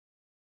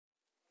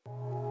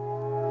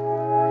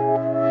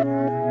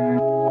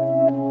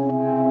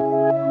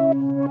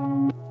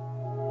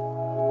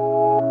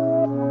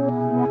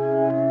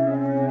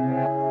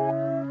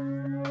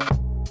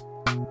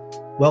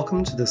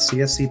Welcome to the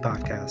CSC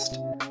podcast.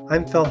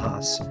 I'm Phil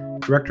Haas,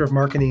 Director of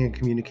Marketing and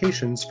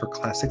Communications for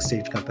Classic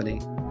Stage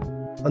Company.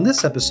 On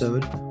this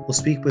episode, we'll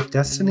speak with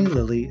Destiny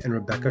Lilly and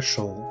Rebecca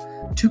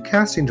Scholl, two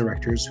casting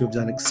directors who have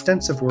done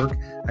extensive work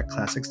at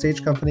Classic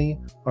Stage Company,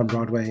 on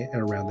Broadway,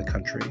 and around the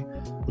country.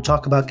 We'll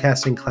talk about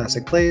casting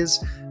classic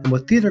plays and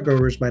what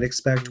theatergoers might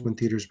expect when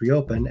theaters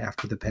reopen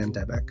after the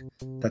pandemic.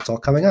 That's all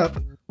coming up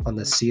on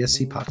the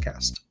CSC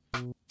podcast.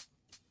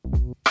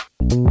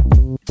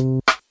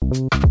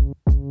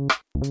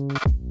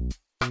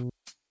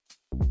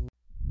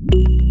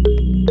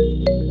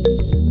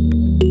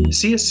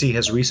 CSC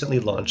has recently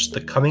launched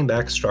the Coming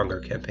Back Stronger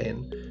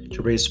campaign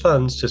to raise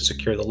funds to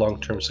secure the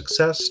long-term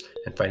success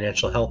and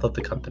financial health of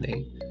the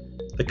company.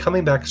 The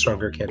Coming Back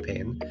Stronger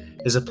campaign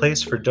is a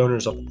place for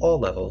donors of all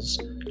levels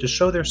to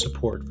show their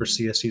support for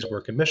CSC's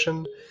work and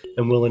mission,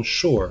 and will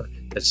ensure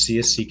that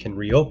CSC can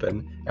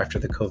reopen after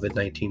the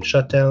COVID-19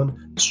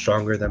 shutdown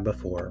stronger than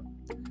before.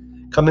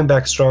 Coming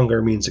Back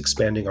Stronger means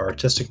expanding our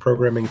artistic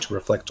programming to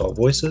reflect all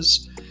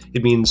voices.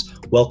 It means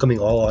welcoming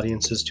all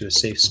audiences to a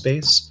safe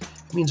space.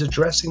 It means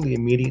addressing the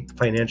immediate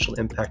financial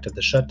impact of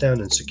the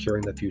shutdown and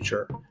securing the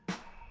future.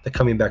 The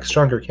Coming Back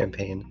Stronger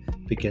campaign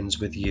begins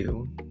with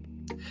you.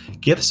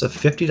 Gifts of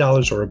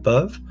 $50 or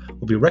above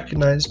will be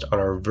recognized on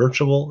our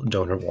virtual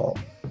donor wall.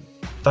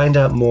 Find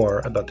out more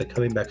about the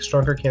Coming Back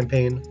Stronger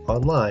campaign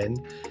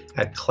online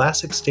at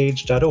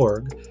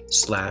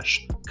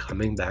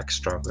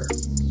classicstage.org/comingbackstronger.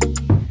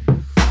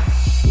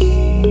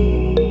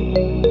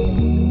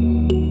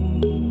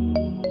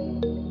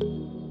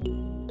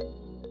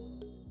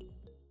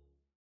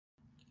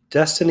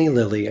 Destiny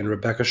Lilly and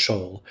Rebecca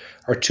Scholl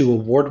are two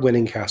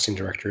award-winning casting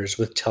directors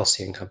with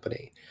Telsey &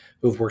 Company,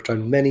 who have worked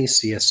on many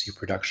CSC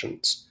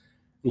productions,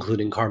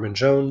 including Carmen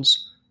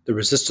Jones, The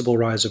Resistible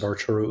Rise of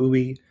Arturo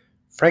Ui,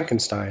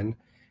 Frankenstein,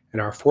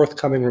 and our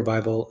forthcoming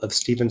revival of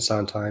Stephen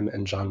Sondheim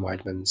and John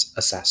Weidman's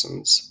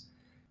Assassins.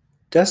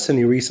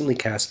 Destiny recently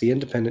cast the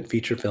independent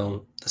feature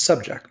film The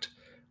Subject,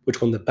 which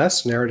won the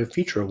Best Narrative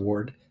Feature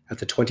Award at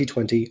the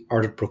 2020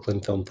 Art of Brooklyn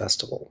Film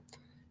Festival.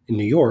 In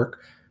New York,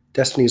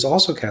 Destiny's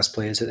also cast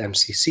plays at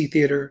MCC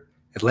Theater,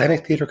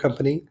 Atlantic Theater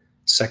Company,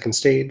 Second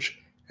Stage,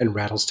 and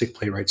Rattlestick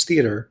Playwrights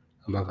Theater,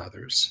 among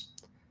others.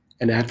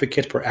 An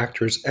advocate for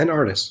actors and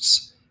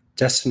artists,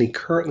 Destiny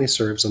currently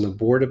serves on the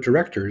board of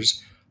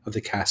directors of the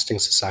Casting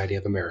Society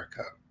of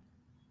America.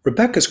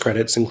 Rebecca's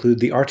credits include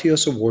the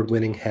Artios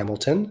Award-winning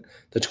Hamilton,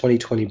 the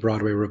 2020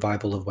 Broadway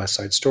revival of West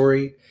Side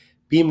Story,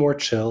 Be More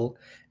Chill,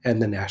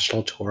 and the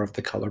national tour of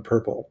The Color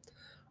Purple.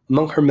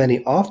 Among her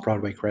many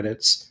off-Broadway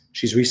credits,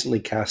 she's recently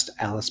cast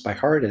Alice by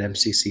Heart at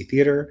MCC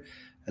Theater,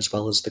 as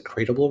well as The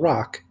Cradle Will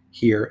Rock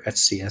here at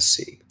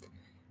CSC.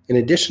 In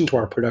addition to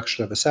our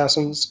production of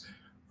Assassins,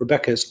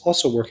 Rebecca is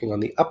also working on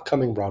the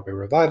upcoming Broadway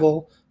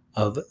revival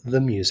of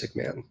The Music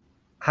Man.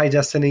 Hi,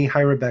 Destiny.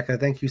 Hi, Rebecca.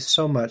 Thank you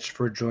so much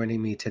for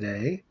joining me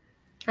today.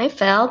 Hi,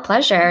 Phil.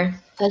 Pleasure.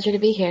 Pleasure to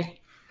be here.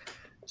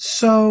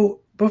 So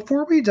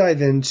before we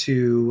dive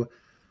into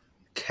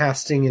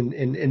casting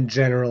in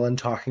general and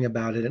talking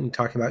about it and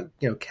talking about,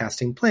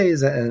 casting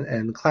plays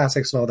and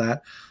classics and all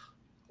that,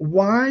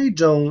 why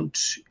don't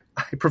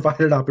I provide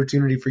an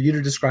opportunity for you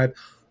to describe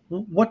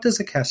what does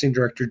a casting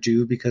director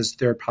do? Because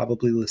there are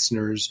probably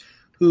listeners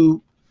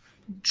who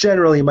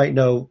generally might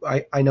know,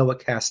 I know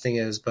what casting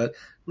is, but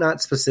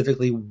not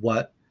specifically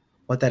what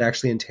that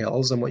actually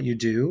entails and what you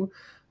do.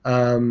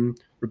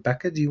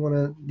 Rebecca, do you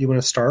want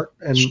to start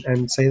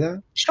and say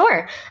that?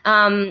 Sure.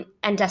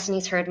 And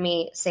Destiny's heard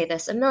me say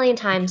this a million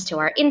times to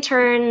our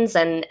interns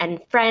and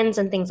friends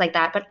and things like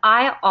that. But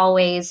I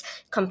always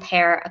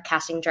compare a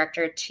casting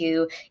director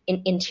to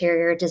an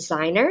interior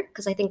designer,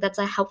 because I think that's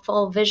a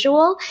helpful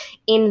visual,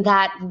 in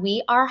that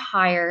we are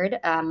hired,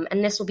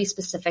 and this will be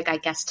specific, I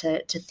guess,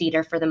 to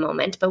theater for the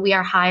moment, but we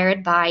are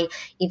hired by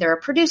either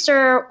a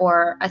producer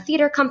or a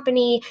theater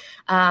company,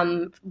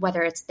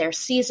 whether it's their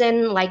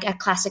season, like at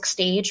Classic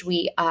Stage.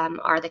 We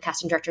are the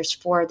casting directors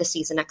for the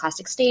season at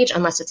Classic Stage,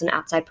 unless it's an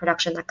outside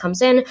production that comes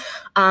in,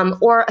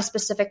 or a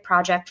specific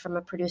project from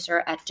a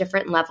producer at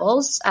different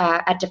levels,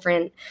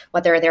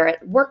 whether they're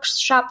at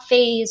workshop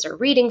phase or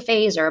reading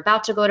phase or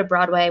about to go to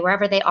Broadway,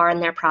 wherever they are in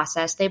their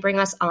process, they bring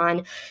us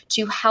on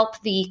to help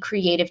the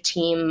creative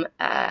team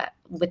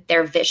with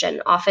their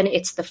vision. Often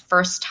it's the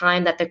first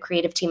time that the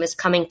creative team is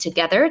coming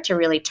together to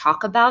really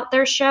talk about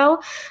their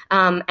show.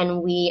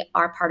 And we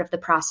are part of the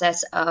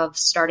process of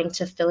starting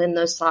to fill in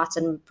those slots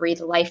and breathe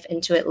life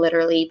into it,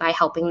 literally, by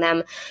helping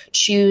them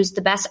choose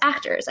the best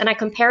actors. And I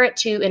compare it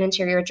to an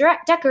interior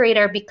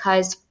decorator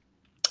because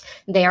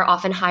they are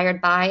often hired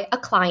by a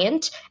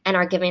client and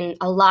are given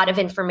a lot of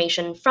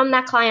information from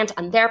that client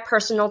on their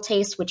personal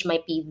taste, which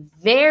might be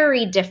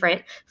very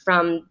different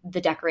from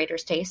the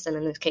decorator's taste, and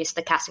in this case,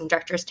 the casting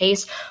director's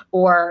taste,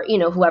 or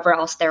whoever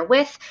else they're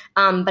with.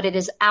 But it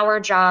is our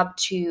job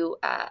to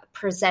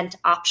present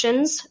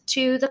options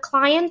to the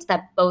client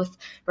that both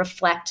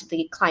reflect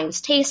the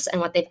client's tastes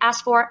and what they've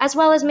asked for, as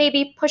well as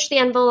maybe push the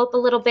envelope a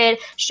little bit,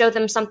 show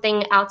them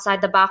something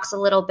outside the box a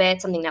little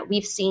bit, something that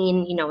we've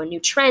seen, a new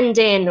trend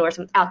in, or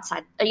some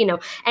outside,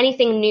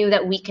 anything new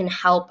that we can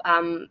help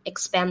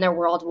expand their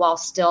world while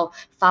still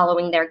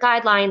following their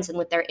guidelines and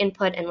with their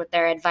input and with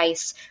their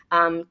advice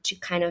to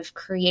kind of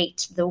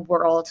create the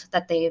world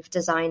that they've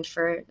designed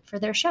for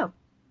their show.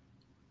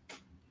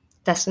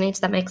 Destiny, does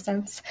that make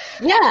sense?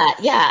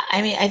 Yeah.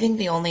 I mean, I think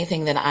the only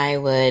thing that I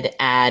would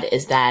add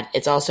is that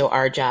it's also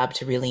our job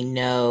to really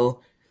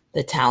know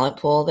the talent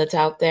pool that's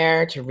out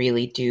there, to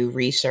really do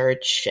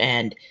research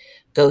and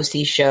go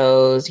see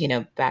shows,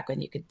 back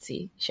when you could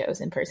see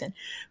shows in person,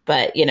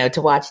 but,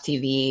 to watch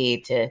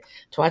TV, to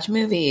watch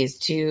movies,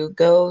 to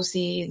go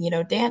see,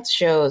 dance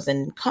shows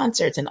and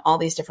concerts and all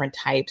these different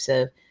types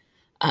of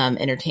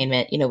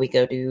entertainment. We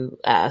go to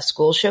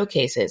school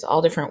showcases,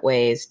 all different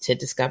ways to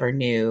discover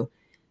new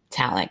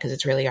talent, because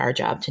it's really our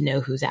job to know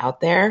who's out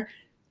there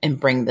and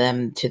bring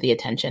them to the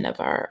attention of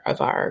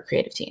our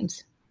creative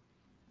teams.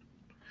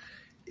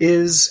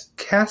 Is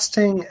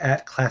casting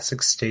at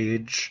Classic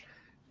Stage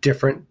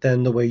different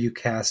than the way you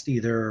cast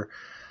either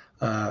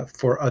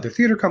for other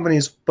theater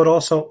companies, but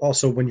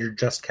also when you're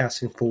just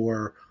casting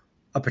for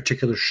a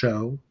particular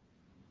show?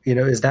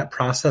 Is that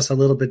process a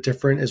little bit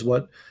different? Is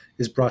what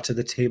is brought to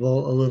the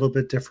table a little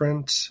bit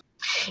different?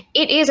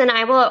 It is, and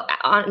I will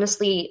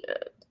honestly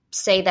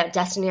say that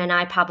Destiny and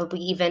I probably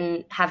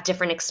even have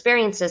different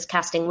experiences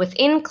casting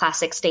within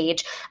Classic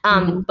Stage,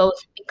 both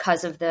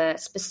because of the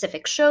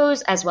specific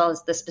shows as well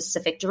as the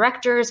specific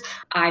directors.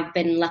 I've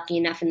been lucky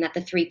enough in that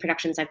the 3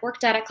 productions I've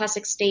worked at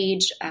Classic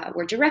Stage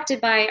were directed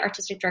by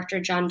artistic director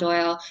John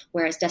Doyle,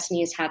 whereas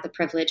Destiny has had the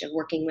privilege of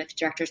working with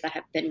directors that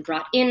have been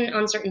brought in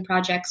on certain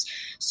projects.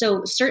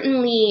 So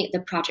certainly the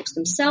projects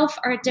themselves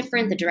are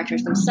different. The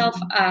directors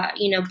themselves,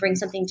 bring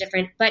something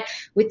different. But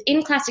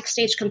within Classic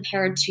Stage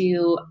compared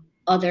to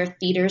other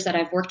theaters that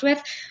I've worked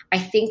with, I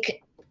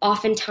think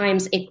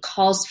oftentimes it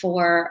calls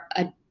for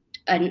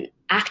an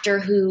actor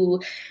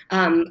who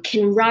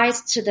can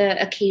rise to the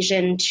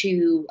occasion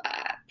to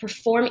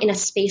perform in a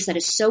space that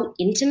is so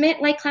intimate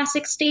like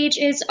Classic Stage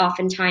is.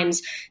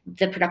 Oftentimes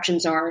the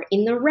productions are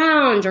in the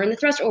round or in the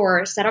thrust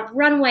or set up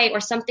runway or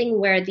something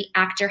where the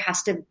actor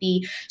has to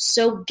be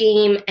so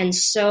game and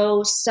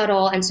so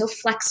subtle and so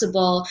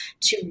flexible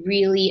to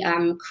really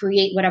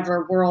create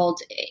whatever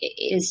world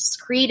is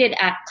created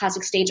at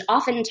Classic Stage,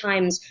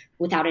 oftentimes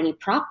without any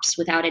props,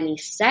 without any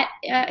set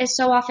is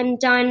so often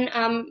done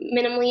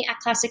minimally at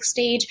Classic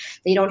Stage.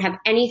 They don't have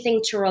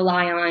anything to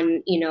rely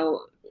on,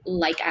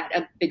 like at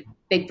a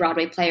big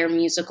Broadway play or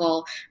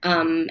musical.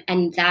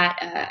 And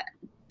that,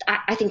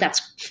 I think that's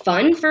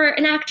fun for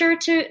an actor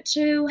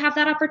to have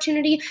that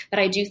opportunity. But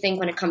I do think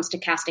when it comes to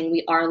casting,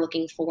 we are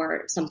looking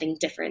for something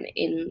different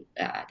in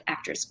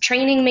actors'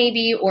 training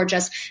maybe, or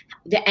just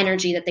the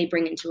energy that they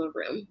bring into a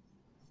room.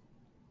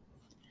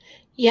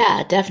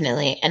 Yeah,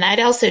 definitely. And I'd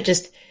also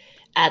just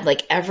add,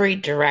 like, every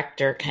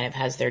director kind of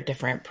has their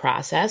different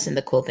process. And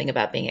the cool thing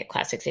about being at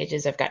Classic Stage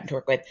is I've gotten to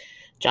work with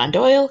John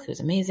Doyle, who's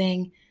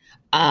amazing,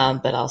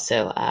 but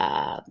also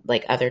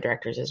like other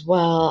directors as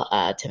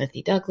well,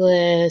 Timothy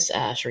Douglas,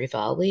 Sharifa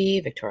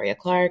Ali, Victoria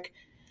Clark.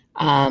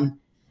 And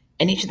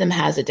each of them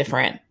has a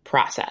different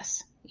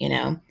process,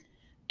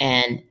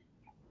 And,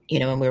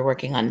 when we were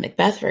working on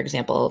Macbeth, for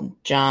example,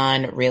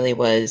 John really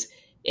was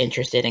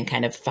interested in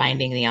kind of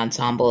finding the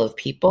ensemble of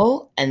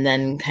people and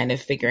then kind of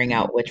figuring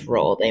out which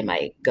role they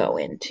might go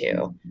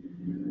into.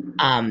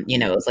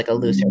 It was like a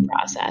looser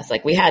process.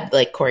 Like we had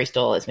like Corey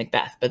Stoll as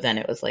Macbeth, but then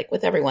it was like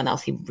with everyone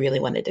else, he really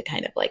wanted to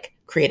kind of like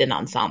create an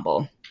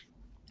ensemble.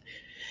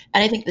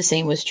 And I think the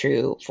same was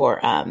true for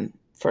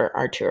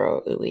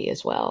Arturo Ui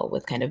as well,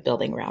 with kind of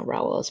building around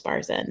Raul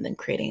Esparza and then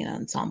creating an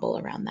ensemble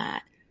around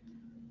that.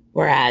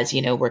 Whereas,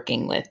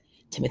 working with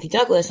Timothy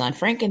Douglas on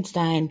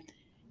Frankenstein,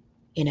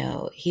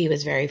 he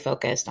was very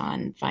focused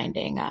on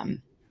finding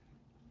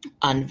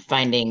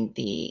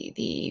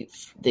the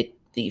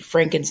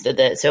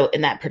Frankenstein. So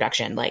in that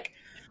production, like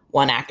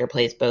one actor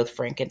plays both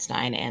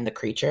Frankenstein and the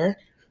creature.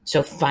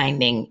 So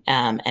finding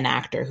an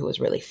actor who was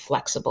really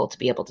flexible to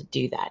be able to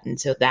do that. And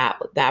so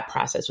that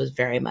process was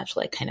very much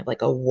like kind of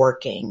like a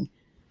working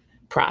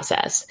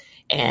process.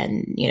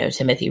 And,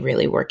 Timothy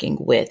really working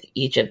with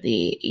each of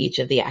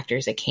the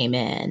actors that came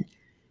in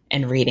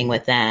and reading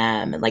with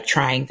them and like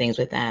trying things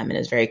with them. And it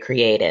was very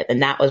creative.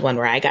 And that was one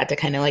where I got to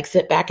kind of like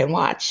sit back and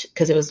watch,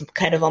 because it was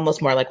kind of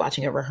almost more like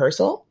watching a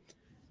rehearsal.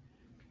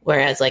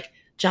 Whereas like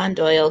John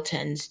Doyle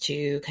tends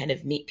to kind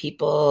of meet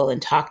people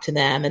and talk to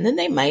them, and then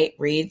they might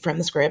read from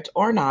the script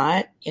or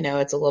not.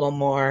 It's a little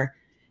more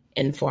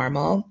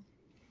informal.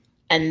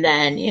 And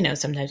then,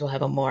 sometimes we'll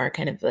have a more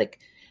kind of like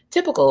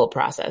typical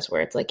process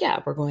where it's like, yeah,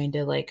 we're going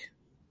to like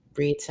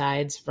read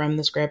sides from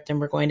the script and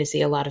we're going to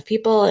see a lot of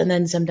people. And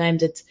then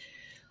sometimes it's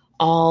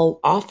all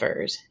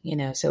offers,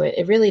 so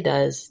it really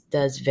does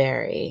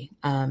vary.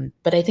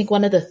 But I think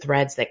one of the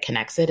threads that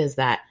connects it is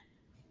that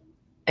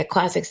at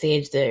Classic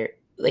Stage,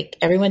 like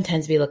everyone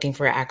tends to be looking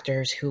for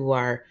actors who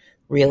are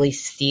really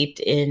steeped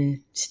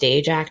in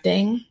stage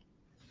acting,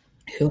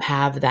 who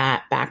have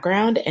that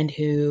background and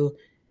who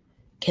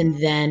can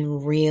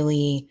then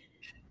really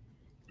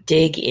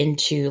dig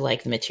into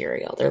like the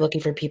material. They're looking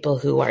for people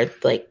who are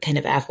like kind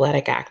of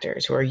athletic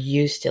actors who are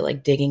used to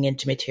like digging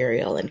into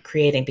material and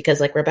creating, because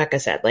like Rebecca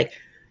said, like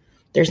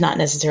there's not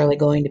necessarily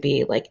going to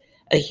be like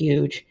a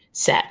huge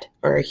set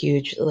or a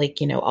huge,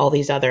 like, you know, all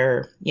these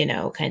other, you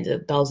know, kinds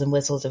of bells and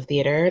whistles of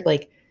theater.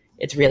 Like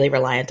it's really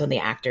reliant on the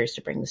actors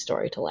to bring the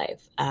story to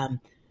life.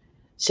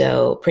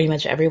 So pretty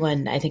much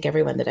everyone, I think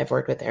everyone that I've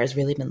worked with there has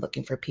really been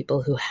looking for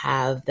people who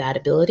have that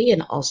ability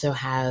and also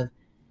have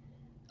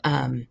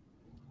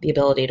the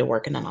ability to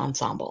work in an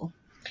ensemble.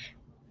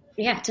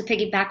 Yeah, to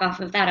piggyback off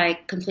of that, I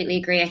completely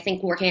agree. I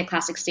think working at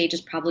Classic Stage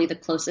is probably the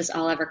closest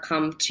I'll ever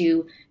come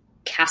to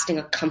casting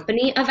a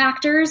company of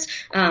actors,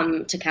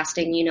 to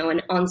casting, you know,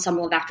 an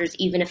ensemble of actors,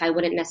 even if I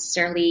wouldn't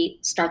necessarily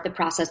start the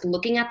process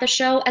looking at the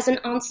show as an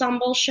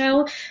ensemble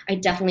show. I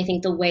definitely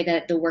think the way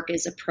that the work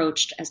is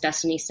approached, as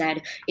Destiny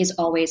said, is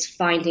always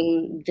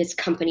finding this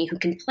company who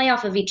can play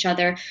off of each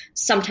other.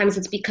 Sometimes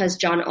it's because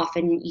John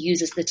often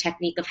uses the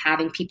technique of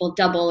having people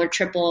double or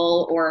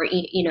triple or,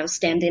 you know,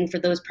 stand in for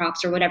those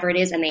props or whatever it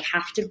is, and they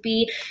have to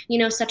be, you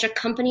know, such a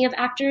company of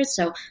actors.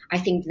 So I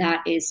think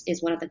that is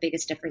one of the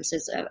biggest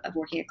differences of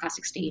working at Classic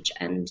Stage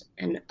and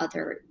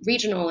other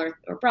regional or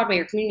Broadway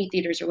or community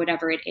theaters or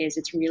whatever it is.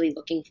 It's really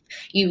looking,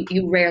 you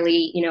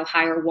rarely, you know,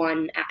 hire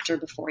one actor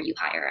before you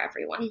hire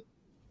everyone.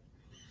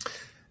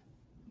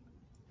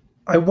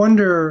 I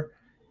wonder,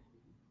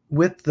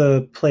 with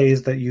the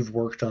plays that you've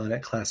worked on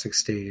at Classic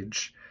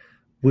Stage,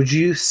 would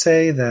you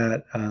say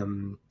that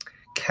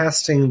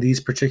casting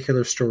these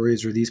particular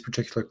stories or these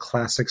particular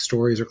classic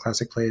stories or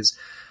classic plays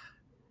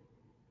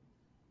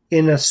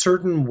in a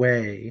certain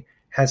way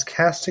has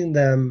casting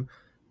them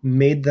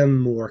made them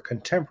more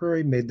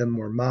contemporary, made them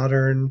more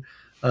modern?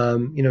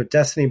 You know,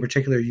 Destiny in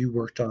particular, you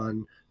worked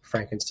on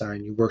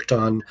Frankenstein, you worked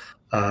on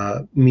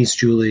Mies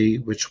Julie,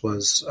 which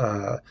was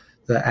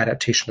the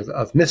adaptation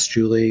of Miss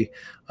Julie.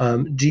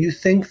 Do you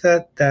think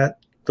that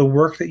the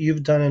work that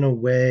you've done in a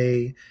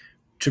way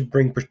to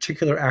bring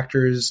particular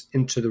actors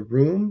into the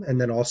room and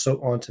then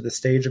also onto the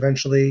stage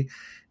eventually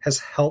has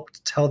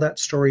helped tell that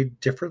story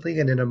differently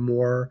and in a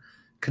more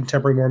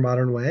contemporary, more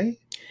modern way?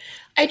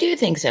 I do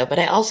think so, but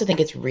I also think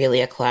it's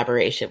really a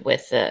collaboration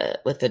with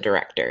the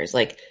directors.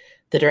 Like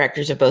the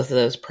directors of both of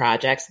those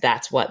projects,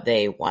 that's what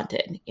they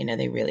wanted. You know,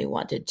 they really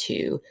wanted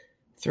to,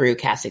 through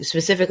casting,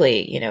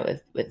 specifically, you know,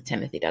 with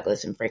Timothy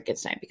Douglas and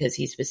Frankenstein, because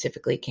he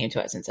specifically came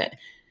to us and said,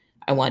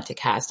 I want to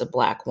cast a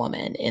Black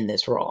woman in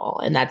this role.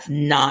 And that's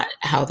not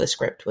how the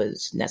script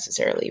was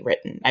necessarily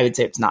written. I would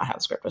say it's not how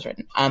the script was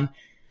written.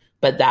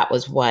 But that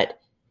was what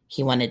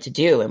he wanted to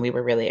do. And we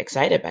were really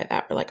excited by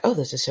that. We're like, oh,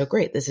 this is so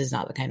great. This is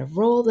not the kind of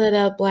role that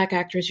a Black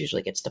actress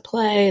usually gets to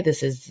play.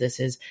 This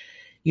is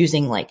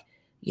using like,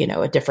 you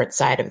know, a different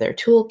side of their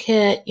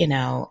toolkit, you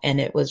know,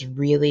 and it was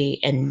really,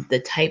 and the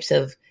types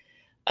of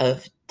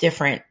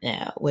different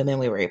women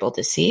we were able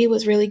to see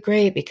was really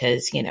great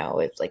because, you know,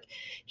 it's like,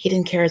 he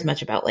didn't care as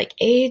much about like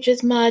age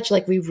as much.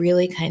 Like we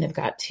really kind of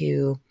got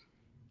to,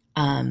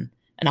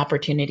 an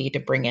opportunity to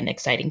bring in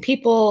exciting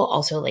people.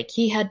 Also, like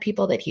he had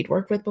people that he'd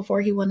worked with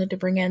before he wanted to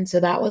bring in. So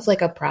that was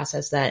like a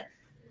process that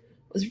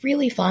was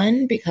really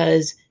fun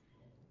because,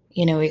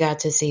 you know, we got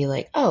to see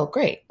like, oh,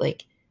 great.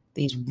 Like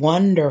these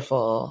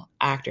wonderful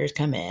actors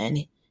come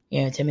in,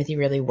 you know, Timothy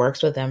really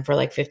works with them for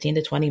like 15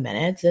 to 20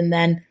 minutes. And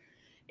then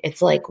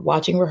it's like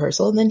watching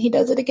rehearsal and then he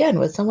does it again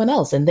with someone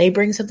else and they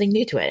bring something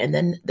new to it. And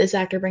then this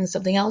actor brings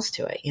something else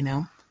to it, you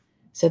know?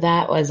 So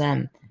that was,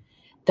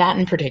 that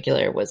in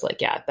particular was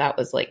like, yeah, that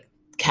was like,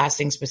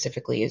 casting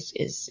specifically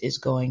is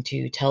going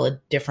to tell a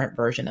different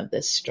version of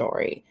this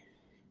story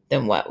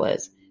than what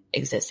was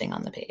existing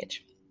on the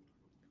page.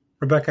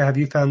 Rebecca, have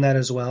you found that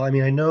as well? I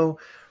mean, I know,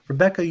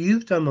 Rebecca,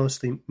 you've done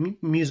mostly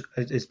music.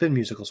 It's been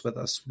musicals with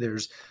us.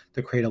 There's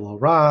The Cradle Will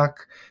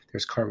Rock,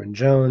 there's Carmen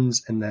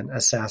Jones, and then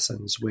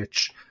Assassins,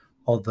 which,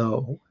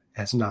 although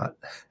has not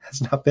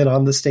been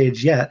on the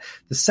stage yet,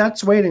 the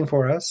set's waiting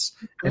for us,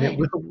 and it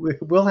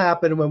will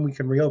happen when we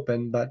can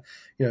reopen. But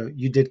you know,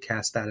 you did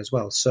cast that as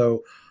well.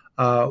 So,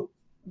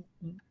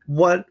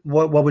 what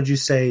would you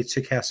say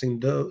to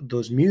casting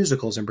those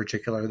musicals in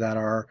particular that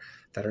are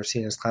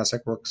seen as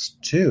classic works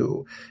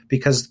too?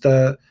 Because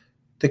the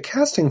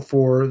casting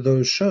for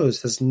those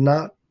shows has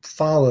not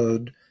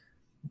followed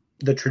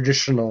the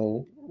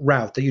traditional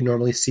route that you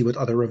normally see with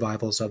other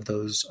revivals of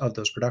those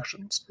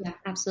productions. Yeah,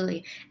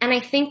 absolutely. And I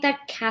think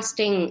that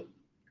casting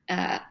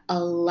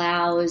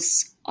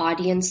allows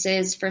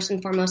audiences, first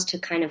and foremost, to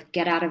kind of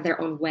get out of their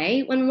own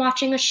way when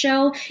watching a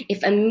show.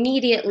 If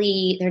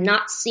immediately they're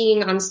not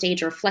seeing on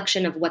stage a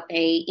reflection of what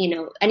they, you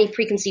know, any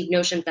preconceived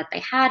notions that they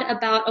had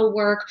about a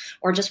work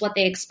or just what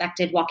they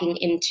expected walking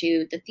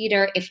into the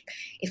theater, if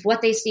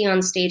what they see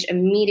on stage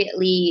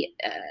immediately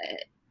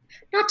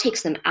not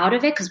takes them out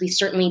of it, because we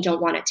certainly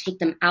don't want to take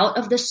them out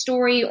of the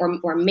story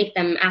or make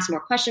them ask more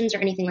questions or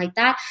anything like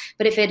that.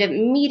 But if it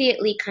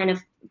immediately kind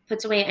of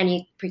puts away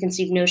any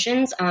preconceived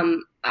notions,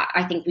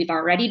 I think we've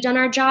already done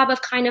our job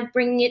of kind of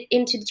bringing it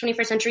into the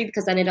 21st century,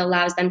 because then it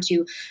allows them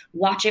to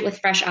watch it with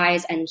fresh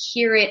eyes and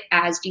hear it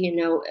as,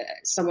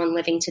 someone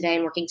living today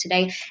and working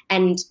today,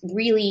 and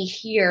really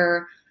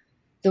hear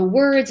the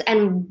words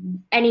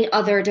and any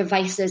other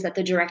devices that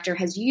the director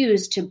has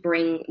used to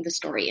bring the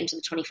story into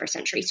the 21st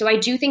century. So I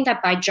do think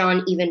that by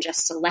John even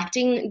just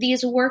selecting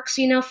these works,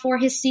 for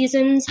his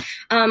seasons,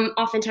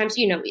 oftentimes,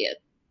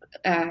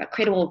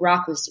 Cradle Will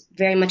Rock was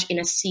very much in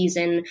a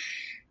season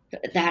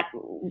that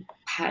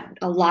had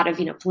a lot of,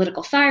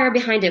 political fire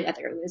behind it,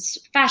 whether it was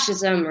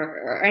fascism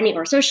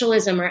or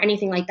socialism or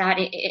anything like that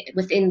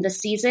within the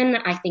season.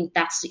 I think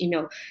that's,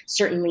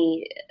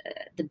 certainly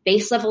the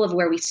base level of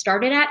where we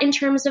started at in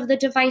terms of the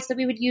device that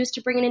we would use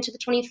to bring it into the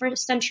 21st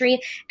century.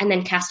 And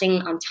then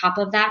casting on top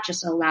of that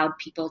just allowed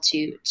people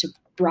to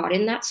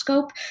broaden that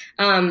scope.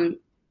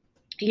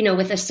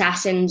 With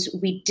Assassins,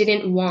 we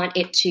didn't want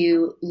it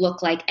to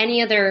look like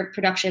any other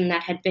production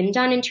that had been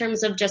done in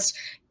terms of just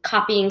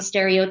copying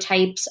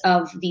stereotypes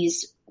of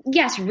these,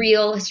 yes,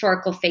 real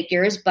historical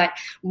figures, but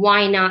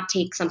why not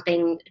take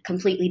something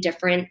completely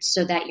different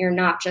so that you're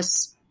not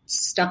just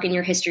stuck in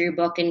your history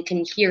book and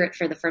can hear it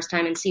for the first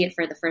time and see it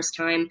for the first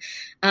time.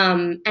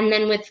 And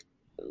then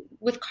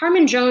with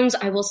Carmen Jones,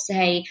 I will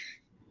say,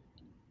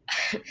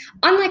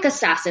 unlike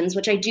Assassins,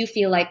 which I do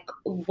feel like,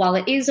 while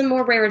it is a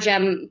more rare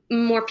gem,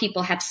 more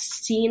people have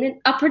seen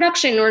a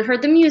production or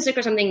heard the music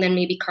or something than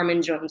maybe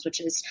Carmen Jones,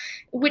 which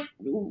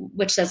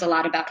says a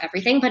lot about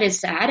everything, but is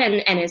sad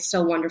and is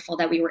so wonderful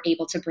that we were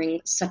able to bring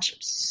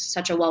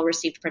such a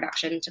well-received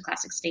production to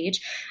classic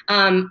stage.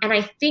 And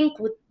I think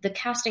with the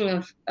casting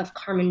of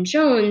Carmen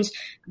Jones,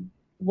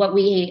 what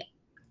we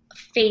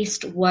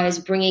faced was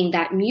bringing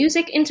that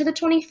music into the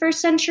 21st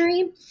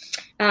century.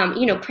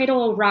 Cradle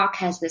Will Rock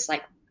has this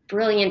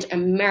brilliant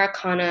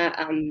Americana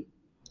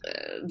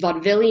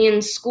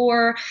vaudevillian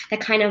score that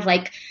kind of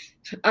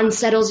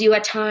unsettles you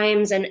at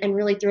times and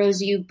really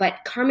throws you. But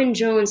Carmen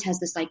Jones has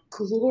this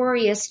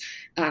glorious,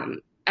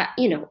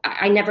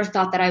 I never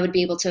thought that I would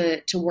be able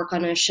to work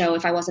on a show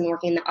if I wasn't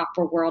working in the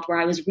opera world, where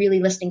I was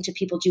really listening to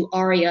people do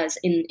arias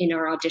in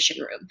our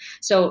audition room.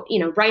 So,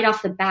 right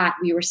off the bat,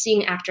 we were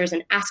seeing actors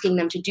and asking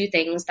them to do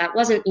things that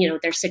wasn't,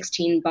 their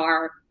 16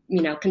 bar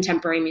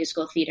contemporary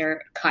musical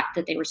theater cut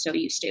that they were so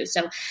used to.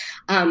 So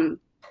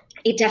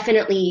it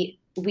definitely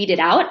weeded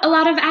out a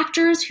lot of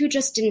actors who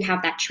just didn't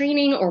have that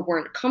training or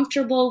weren't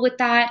comfortable with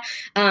that,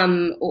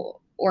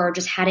 or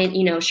just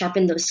hadn't,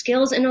 sharpened those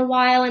skills in a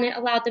while, and it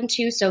allowed them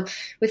to. So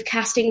with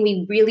casting,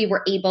 we really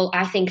were able,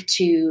 I think,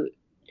 to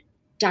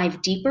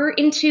dive deeper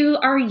into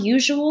our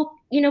usual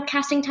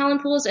casting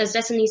talent pools. As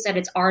Destiny said,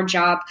 it's our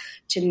job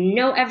to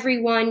know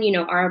everyone.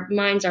 Our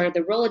minds are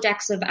the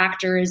Rolodex of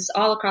actors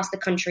all across the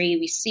country.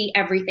 We see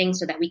everything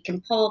so that we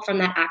can pull from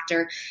that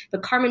actor.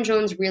 But Carmen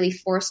Jones really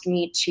forced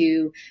me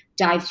to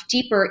dive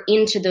deeper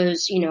into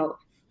those,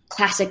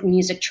 classic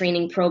music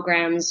training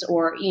programs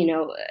or,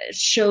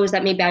 shows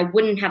that maybe I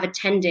wouldn't have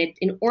attended,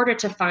 in order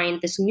to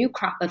find this new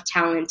crop of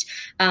talent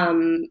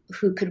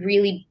who could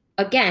really,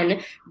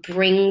 again,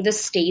 bring the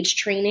stage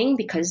training,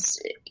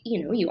 because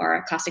you are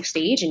a classic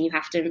stage and you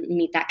have to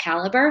meet that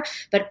caliber,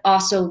 but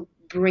also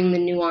bring the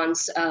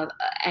nuance of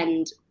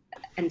and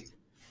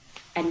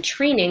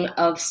training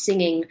of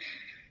singing,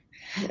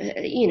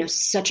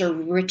 such a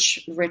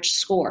rich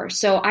score.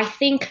 So I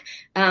think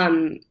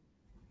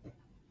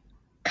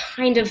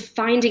kind of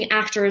finding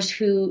actors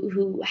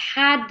who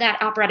had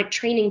that operatic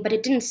training, but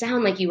it didn't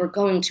sound like you were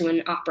going to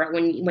an opera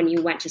when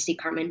you went to see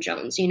Carmen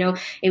Jones.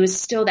 It was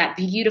still that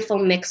beautiful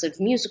mix of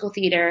musical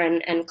theater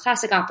and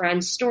classic opera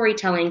and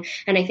storytelling.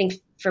 And I think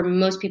for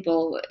most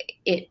people,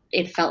 it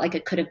felt like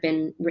it could have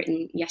been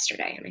written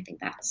yesterday. And I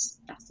think that's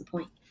the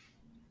point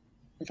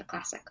with a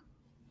classic.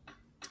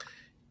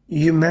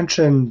 You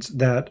mentioned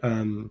that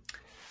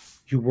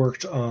you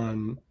worked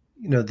on,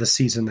 the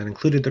season that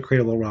included the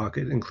Cradle Will Rock.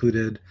 It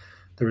included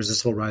The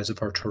Resistible Rise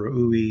of Arturo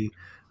Ui,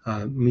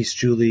 Mies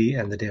Julie,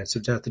 and The Dance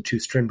of Death, the two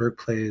Strindberg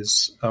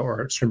plays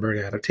or Strindberg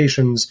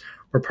adaptations,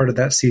 were part of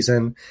that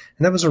season.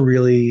 And that was a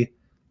really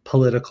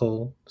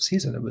political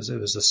season. It was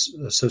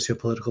a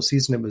socio-political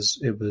season.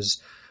 It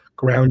was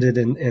grounded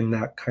in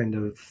that kind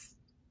of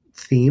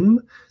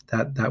theme,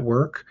 that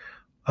work.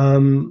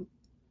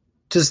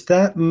 Does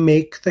that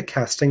make the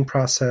casting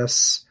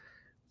process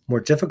more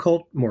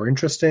difficult, more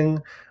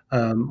interesting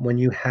when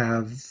you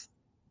have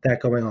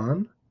that going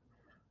on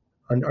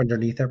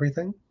underneath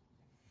everything?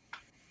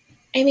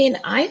 I mean,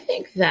 I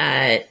think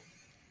that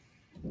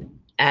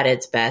at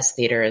its best,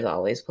 theater is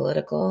always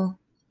political,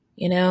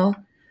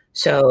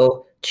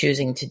 So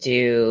choosing to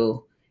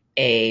do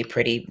a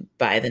pretty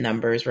by the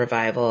numbers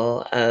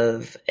revival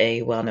of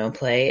a well-known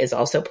play is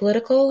also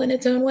political in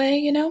its own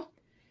way,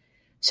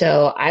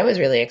 So I was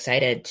really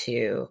excited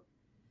to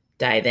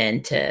dive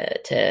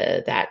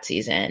into that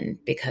season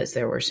because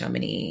there were so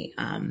many,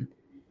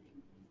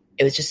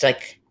 it was just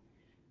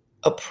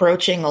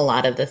approaching a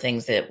lot of the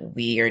things that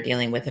we are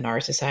dealing with in our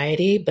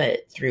society,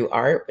 but through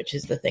art, which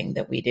is the thing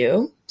that we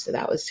do. So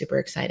that was super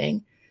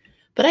exciting.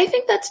 But I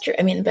think that's true.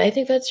 I mean, but I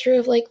think that's true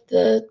of like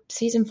the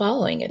season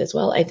following it as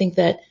well. I think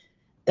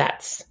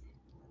that's,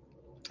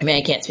 I mean,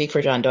 I can't speak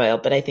for John Doyle,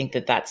 but I think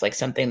that that's like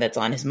something that's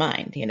on his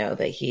mind,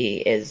 that he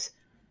is,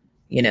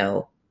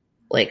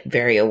 like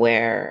very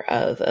aware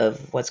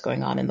of what's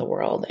going on in the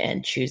world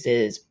and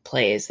chooses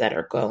plays that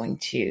are going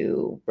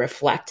to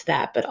reflect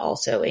that, but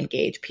also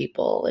engage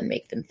people and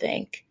make them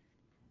think.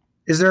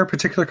 Is there a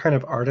particular kind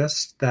of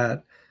artist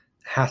that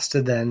has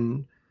to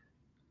then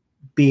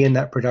be in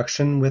that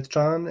production with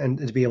John and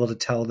to be able to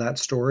tell that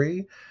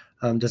story?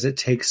 Does it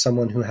take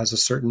someone who has a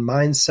certain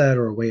mindset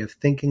or a way of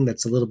thinking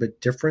that's a little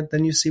bit different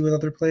than you see with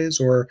other plays,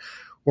 or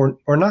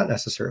not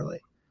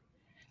necessarily?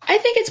 I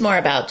think it's more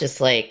about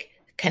just like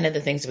kind of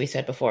the things that we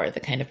said before, the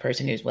kind of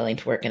person who's willing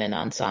to work in an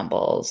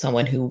ensemble,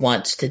 someone who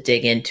wants to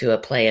dig into a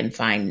play and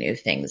find new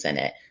things in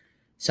it,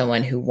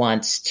 someone who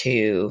wants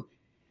to,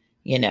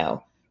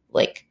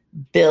 like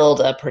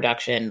build a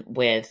production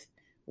with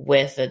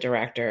a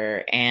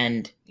director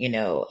and,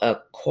 a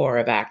core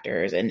of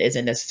actors, and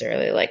isn't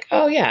necessarily like,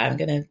 oh yeah, I'm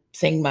going to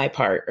sing my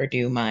part or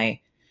do my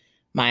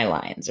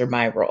lines or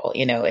my role.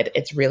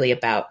 It's really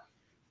about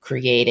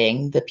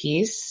creating the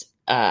piece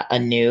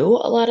anew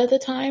a lot of the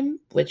time,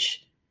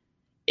 which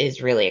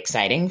is really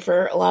exciting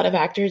for a lot of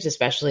actors,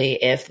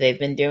 especially if they've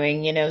been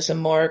doing, some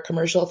more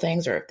commercial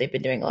things, or if they've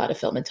been doing a lot of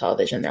film and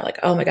television. They're like,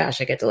 oh my gosh,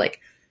 I get to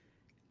like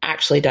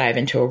actually dive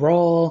into a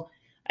role.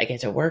 I get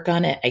to work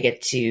on it. I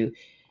get to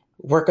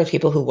work with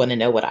people who want to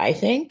know what I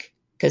think.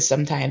 Because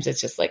sometimes it's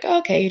just like,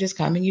 okay, you just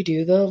come and you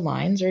do the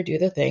lines or do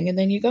the thing and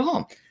then you go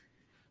home.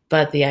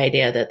 But the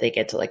idea that they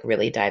get to like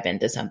really dive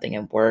into something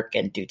and work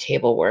and do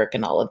table work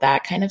and all of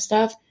that kind of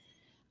stuff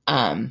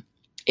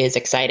is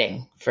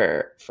exciting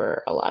for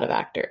a lot of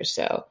actors.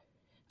 So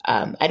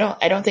I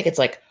don't think it's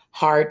like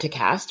hard to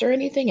cast or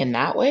anything in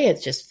that way.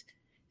 It's just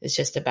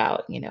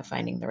about,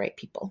 finding the right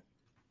people.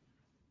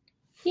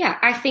 Yeah,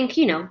 I think,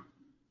 to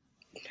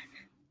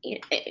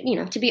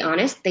be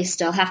honest, they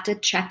still have to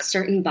check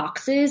certain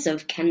boxes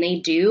of can they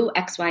do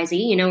X, Y,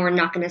 Z. We're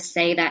not going to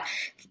say that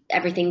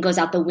everything goes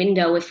out the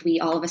window if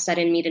we all of a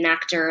sudden meet an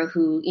actor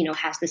who,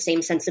 has the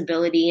same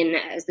sensibility and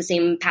has the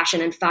same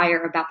passion and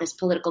fire about this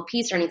political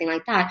piece or anything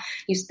like that.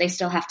 They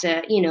still have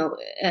to,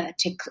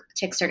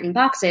 tick certain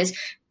boxes.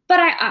 But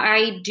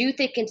I do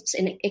think it's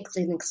an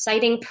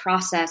exciting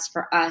process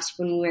for us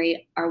when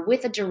we are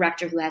with a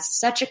director who has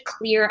such a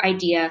clear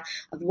idea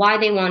of why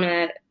they want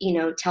to,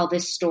 tell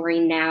this story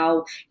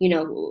now,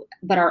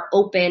 but are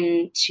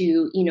open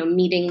to,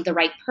 meeting the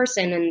right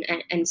person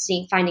and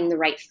finding the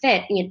right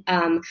fit.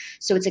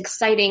 So it's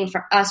exciting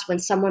for us when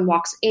someone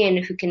walks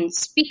in who can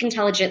speak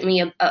intelligently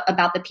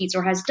about the piece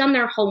or has done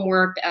their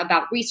homework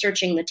about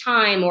researching the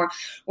time or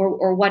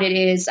what it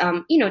is.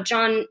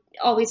 John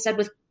always said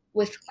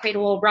with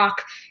Cradle Will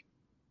Rock,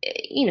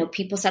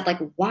 people said like,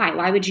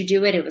 why would you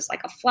do it? It was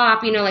like a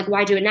flop, like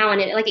why do it now? And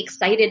it like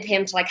excited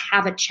him to like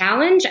have a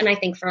challenge. And I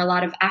think for a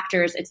lot of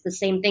actors, it's the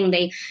same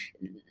thing.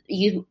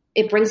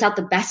 It brings out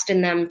the best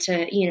in them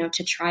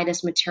to try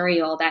this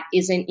material that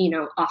isn't,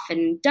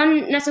 often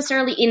done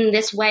necessarily in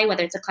this way,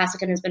 whether it's a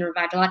classic and has been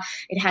revived a lot.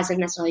 It hasn't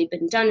necessarily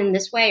been done in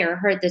this way or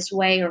heard this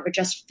way, or it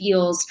just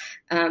feels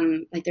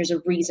like there's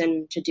a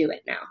reason to do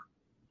it now.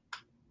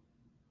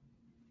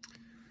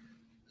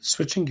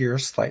 Switching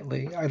gears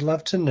slightly, I'd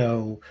love to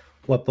know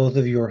what both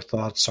of your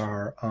thoughts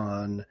are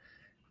on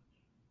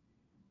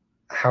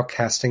how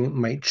casting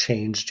might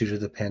change due to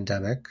the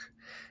pandemic,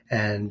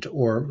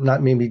 or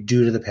not maybe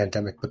due to the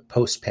pandemic, but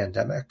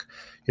post-pandemic.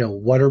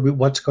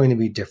 What's going to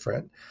be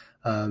different?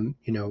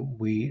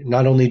 We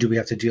not only do we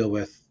have to deal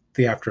with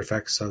the after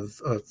effects of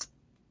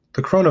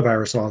the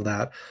coronavirus and all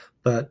that,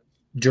 but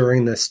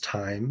during this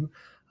time,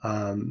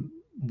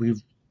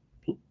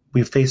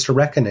 we've faced a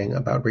reckoning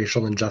about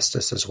racial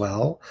injustice as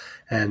well.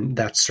 And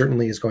that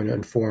certainly is going to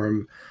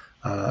inform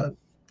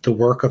the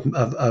work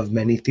of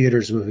many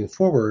theaters moving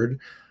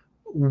forward.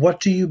 What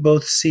do you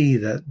both see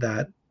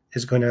that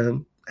is going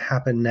to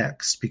happen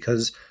next?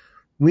 Because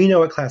we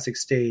know at Classic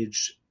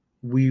Stage,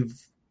 we've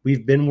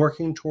been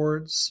working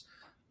towards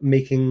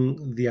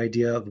making the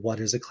idea of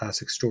what is a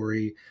classic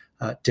story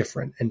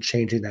different and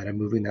changing that and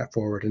moving that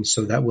forward. And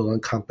so that will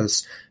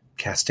encompass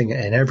casting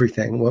and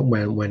everything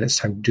when it's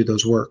time to do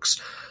those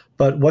works.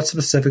 But what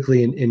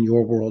specifically in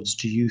your worlds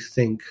do you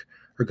think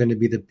are going to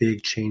be the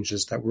big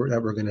changes that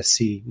we're going to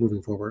see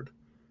moving forward?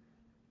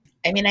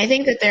 I mean, I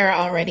think that there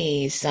are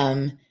already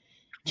some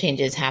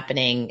changes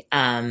happening,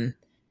 in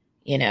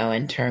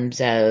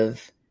terms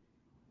of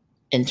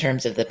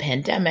the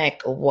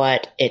pandemic.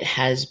 What it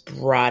has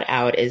brought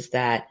out is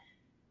that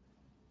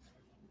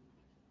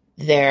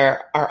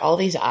there are all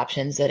these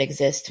options that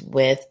exist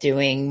with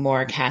doing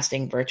more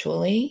casting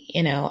virtually.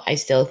 I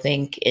still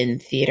think in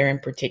theater in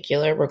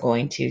particular, we're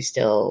going to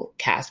still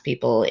cast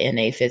people in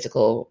a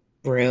physical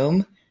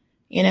room,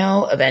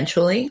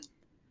 eventually,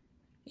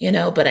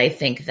 but I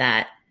think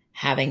that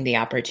having the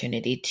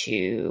opportunity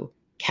to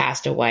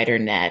cast a wider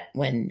net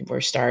when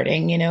we're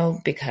starting,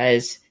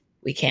 because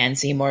we can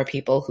see more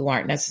people who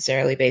aren't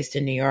necessarily based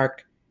in New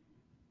York,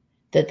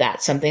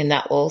 that's something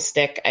that will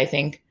stick, I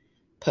think,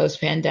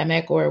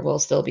 post-pandemic, or we'll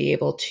still be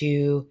able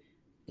to,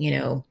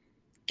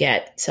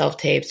 get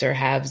self-tapes or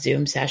have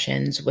Zoom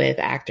sessions with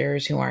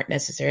actors who aren't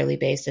necessarily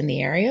based in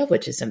the area,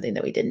 which is something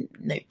that we didn't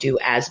do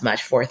as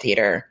much for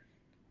theater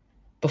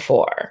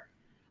before.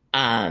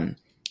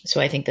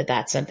 So I think that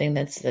that's something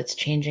that's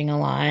changing a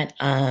lot.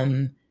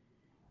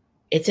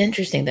 It's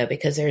interesting though,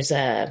 because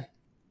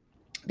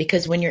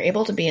because when you're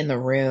able to be in the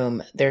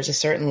room, there's a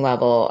certain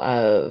level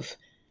of,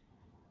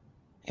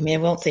 I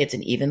won't say it's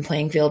an even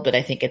playing field, but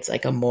I think it's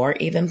like a more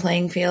even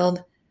playing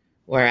field.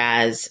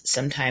 Whereas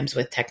sometimes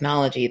with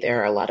technology,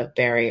 there are a lot of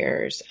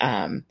barriers,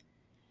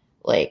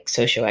 like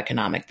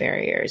socioeconomic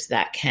barriers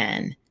that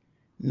can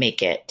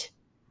make it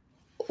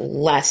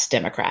less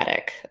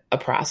democratic a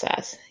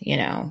process,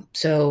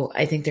 So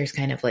I think there's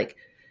kind of like,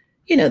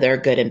 there are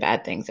good and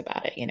bad things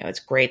about it. It's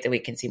great that we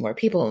can see more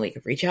people and we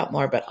can reach out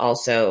more, but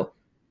also,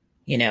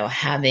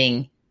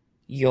 having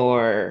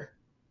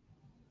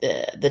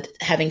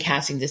having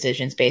casting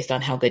decisions based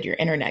on how good your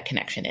internet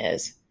connection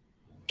is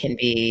can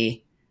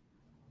be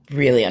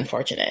really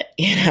unfortunate,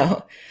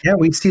 Yeah,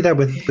 we see that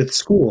with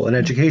school and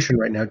education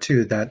right now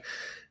too, that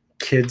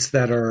kids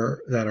that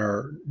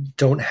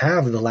don't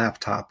have the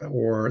laptop,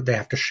 or they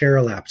have to share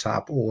a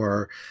laptop,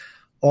 or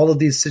all of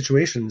these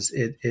situations,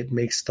 it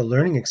makes the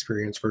learning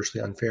experience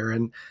virtually unfair.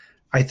 And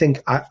I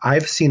think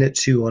I've seen it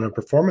too on a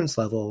performance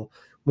level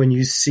when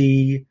you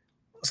see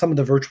some of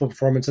the virtual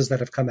performances that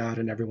have come out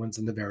and everyone's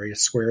in the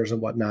various squares and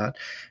whatnot.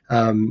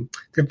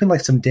 There've been like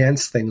some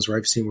dance things where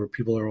I've seen where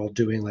people are all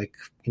doing like,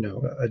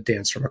 a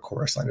dance from a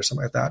chorus line or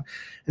something like that.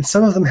 And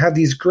some of them have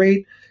these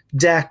great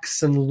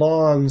decks and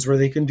lawns where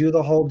they can do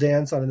the whole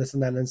dance on and this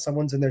and that. And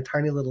someone's in their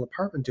tiny little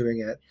apartment doing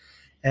it.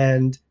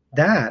 And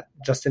that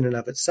just in and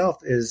of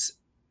itself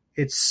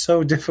it's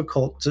so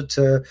difficult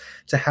to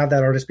have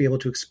that artist be able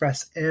to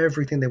express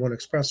everything they want to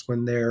express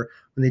when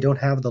they don't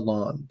have the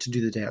lawn to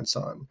do the dance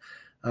on.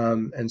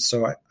 And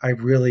so I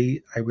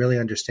really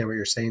understand what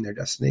you're saying there,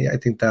 Destiny. I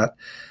think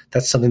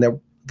that's something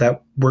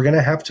that we're going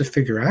to have to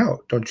figure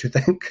out, don't you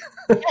think?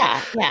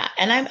 Yeah.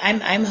 And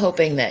I'm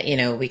hoping that,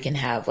 we can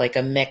have like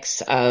a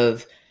mix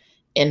of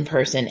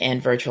in-person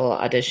and virtual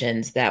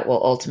auditions that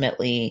will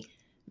ultimately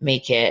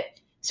make it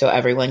so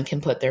everyone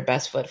can put their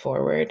best foot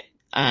forward.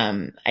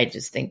 I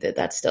just think that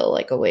that's still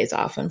like a ways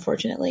off,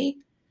 unfortunately.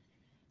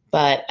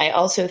 But I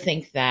also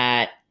think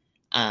that,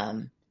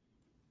 I've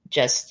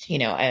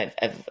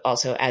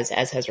also, as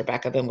has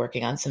Rebecca, been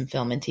working on some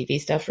film and TV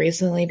stuff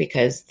recently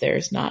because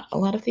there's not a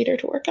lot of theater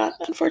to work on,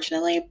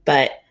 unfortunately.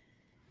 But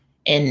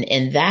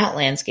in that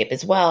landscape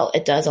as well,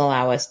 it does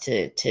allow us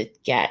to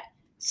get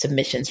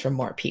submissions from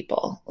more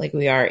people. Like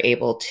we are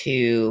able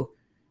to,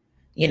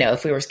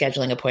 if we were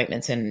scheduling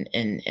appointments in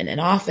an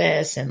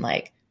office and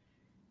like,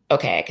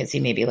 okay, I could see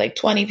maybe like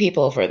 20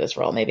 people for this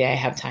role. Maybe I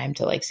have time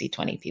to like see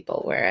 20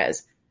 people.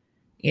 Whereas,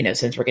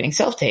 since we're getting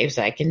self-tapes,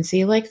 I can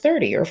see like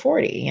 30 or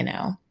 40,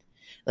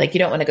 like you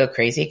don't want to go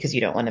crazy because you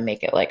don't want to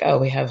make it like, oh,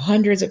 we have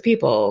hundreds of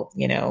people,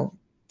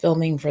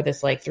 filming for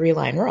this like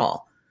 3-line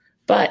role,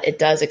 but it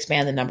does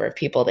expand the number of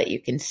people that you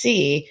can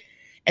see.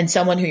 And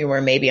someone who you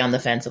were maybe on the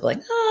fence of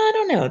like, oh, I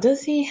don't know,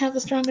 does he have a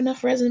strong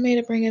enough resume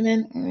to bring him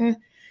in?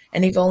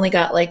 And you've only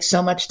got like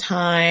so much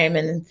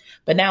time.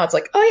 But now it's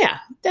like, oh yeah,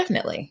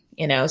 definitely,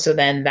 so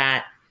then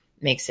that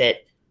makes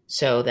it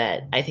so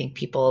that I think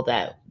people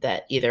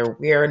that either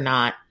we're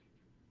not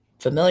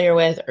familiar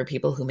with or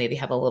people who maybe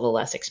have a little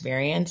less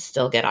experience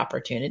still get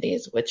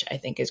opportunities, which I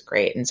think is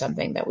great and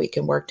something that we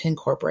can work to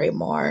incorporate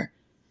more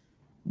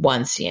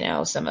once,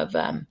 some of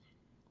them,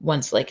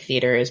 once like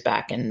theater is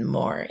back and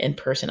more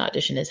in-person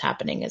audition is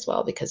happening as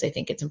well, because I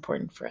think it's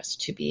important for us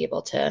to be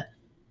able to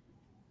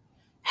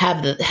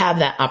have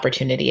that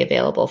opportunity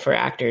available for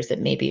actors that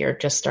maybe are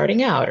just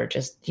starting out or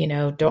just,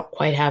 don't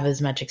quite have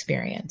as much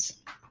experience.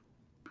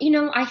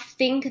 I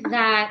think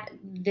that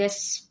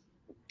this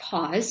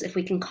pause, if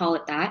we can call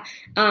it that,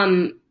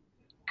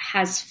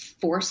 has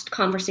forced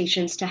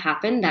conversations to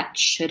happen that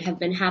should have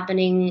been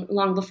happening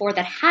long before,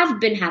 that have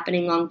been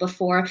happening long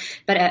before,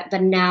 but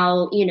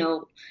now,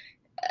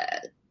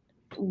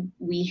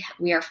 we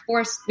are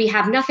forced, we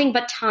have nothing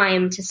but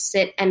time to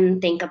sit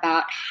and think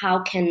about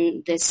how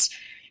can this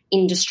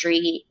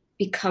industry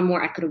become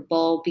more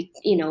equitable,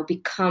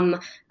 become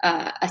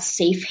a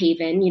safe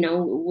haven,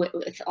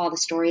 with all the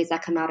stories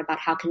that come out about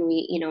how can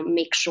we,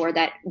 make sure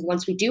that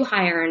once we do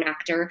hire an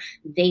actor,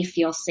 they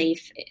feel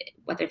safe,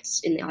 whether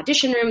it's in the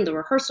audition room, the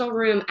rehearsal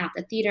room, at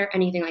the theater,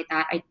 anything like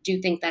that. I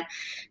do think that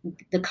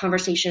the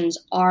conversations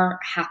are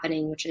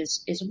happening, which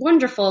is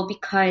wonderful,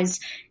 because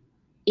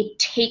it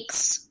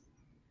takes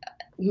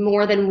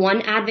more than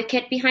one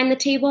advocate behind the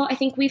table, I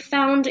think we've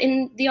found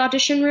in the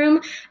audition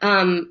room.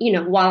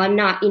 While I'm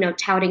not,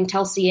 touting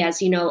Telsey as,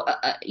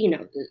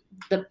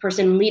 the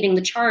person leading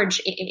the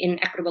charge in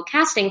equitable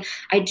casting,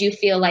 I do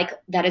feel like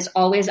that is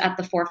always at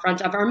the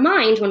forefront of our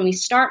mind when we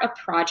start a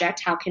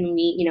project. How can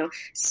we,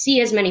 see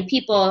as many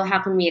people? How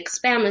can we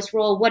expand this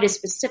role? What is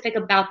specific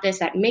about this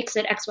that makes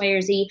it X, Y,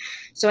 or Z?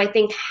 So I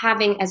think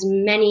having as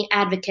many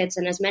advocates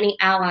and as many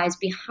allies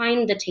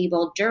behind the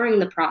table during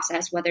the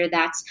process, whether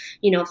that's,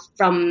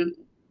 from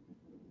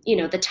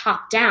the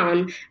top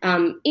down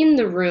in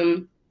the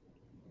room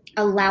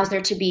allows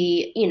there to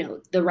be,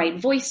 the right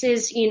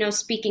voices,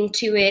 speaking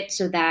to it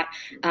so that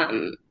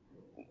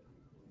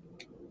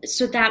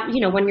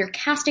when you're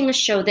casting a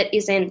show that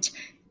isn't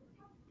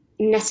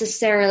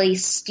necessarily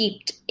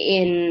steeped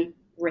in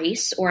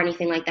race or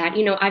anything like that.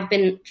 I've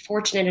been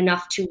fortunate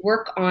enough to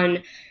work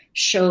on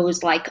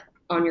shows like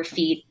On Your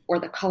Feet or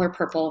The Color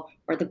Purple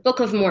or The Book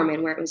of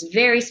Mormon, where it was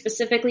very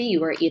specifically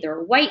you are either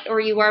white or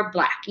you are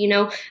black.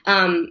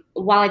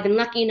 While I've been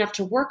lucky enough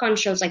to work on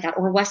shows like that,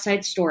 or West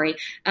Side Story,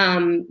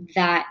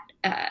 that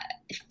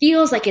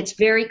feels like it's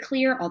very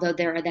clear, although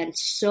there are then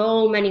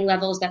so many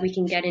levels that we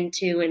can get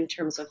into in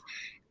terms of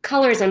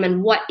colorism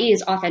and what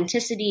is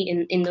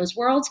authenticity in those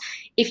worlds.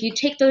 If you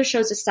take those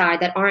shows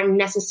aside that aren't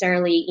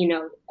necessarily,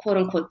 quote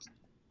unquote,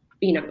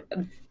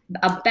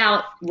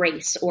 about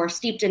race or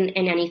steeped in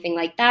anything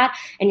like that,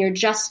 and you're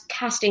just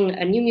casting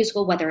a new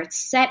musical, whether it's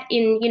set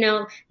in,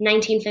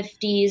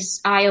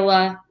 1950s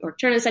Iowa or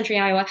turn of the century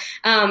Iowa,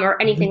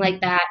 or anything like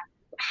that,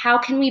 how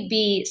can we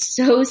be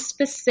so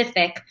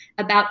specific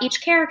about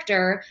each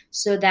character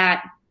so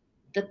that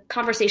the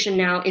conversation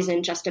now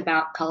isn't just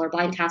about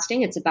colorblind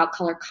casting, it's about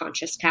color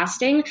conscious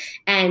casting.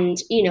 And,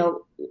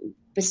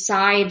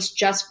 besides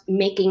just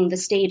making the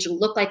stage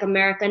look like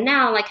America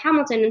now, like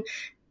Hamilton,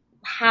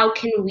 how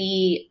can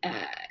we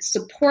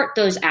support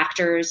those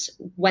actors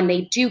when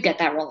they do get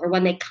that role or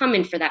when they come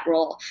in for that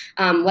role,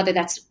 whether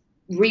that's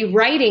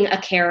rewriting a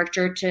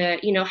character to,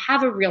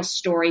 have a real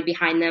story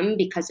behind them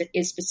because it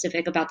is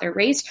specific about their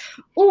race,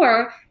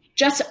 or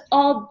just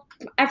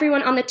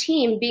everyone on the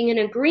team being in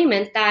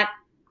agreement that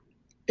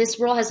this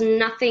role has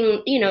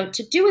nothing,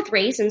 to do with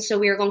race. And so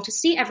we are going to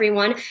see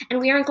everyone and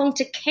we aren't going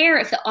to care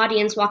if the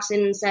audience walks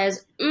in and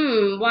says,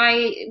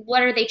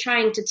 what are they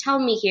trying to tell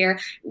me here?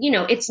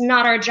 It's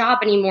not our job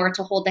anymore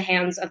to hold the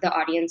hands of the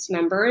audience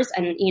members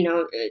and,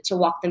 to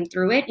walk them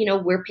through it.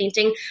 We're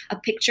painting a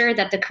picture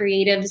that the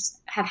creatives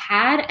have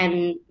had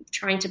and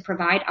trying to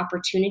provide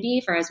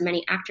opportunity for as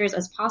many actors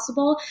as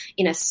possible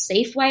in a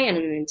safe way and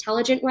in an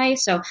intelligent way.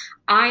 So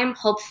I am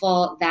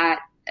hopeful that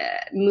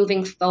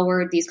moving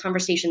forward, these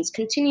conversations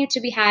continue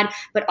to be had,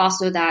 but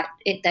also that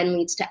it then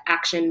leads to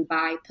action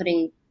by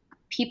putting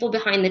people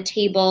behind the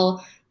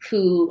table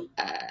who,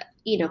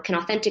 can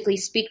authentically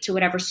speak to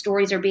whatever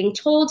stories are being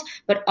told,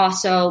 but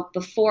also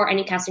before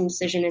any casting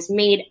decision is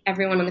made,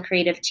 everyone on the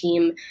creative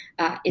team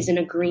is in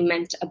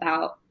agreement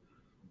about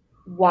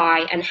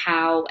why and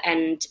how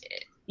and,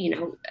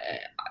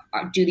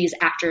 do these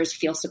actors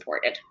feel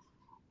supported.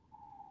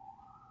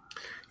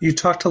 You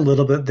talked a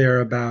little bit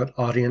there about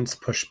audience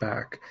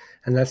pushback,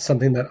 and that's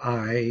something that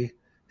I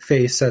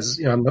face as,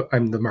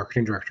 I'm the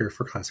marketing director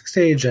for Classic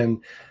Stage,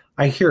 and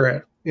I hear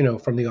it,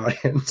 from the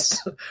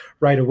audience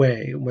right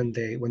away when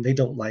they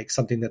don't like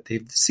something that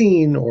they've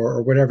seen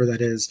or whatever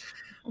that is.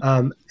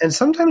 And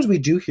sometimes we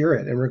do hear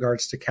it in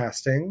regards to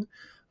casting.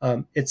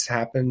 It's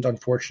happened,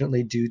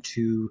 unfortunately, due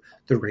to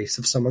the race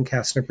of someone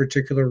cast in a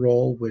particular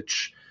role,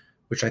 which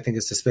I think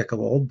is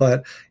despicable,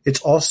 but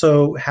it's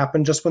also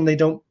happened just when they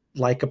don't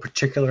like a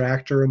particular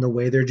actor and the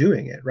way they're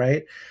doing it,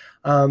 right?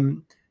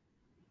 Because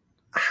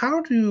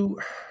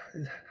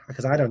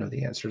I don't know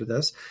the answer to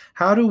this,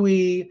 how do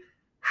we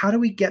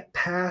get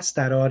past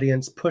that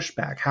audience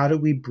pushback? How do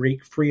we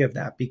break free of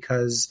that?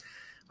 Because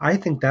I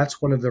think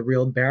that's one of the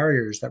real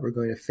barriers that we're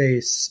going to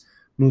face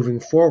moving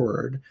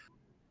forward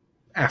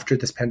after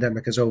this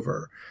pandemic is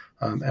over.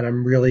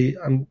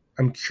 And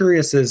I'm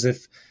curious as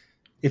if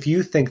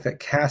you think that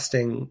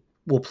casting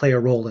will play a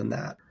role in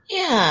that.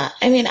 Yeah.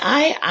 I mean,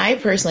 I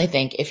personally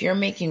think if you're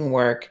making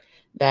work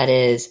that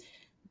is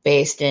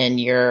based in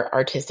your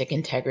artistic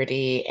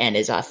integrity and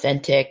is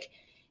authentic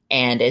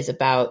and is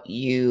about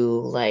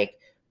you like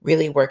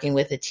really working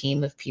with a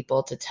team of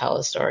people to tell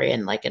a story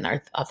in like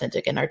an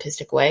authentic and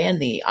artistic way,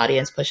 and the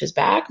audience pushes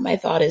back, my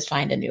thought is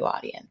find a new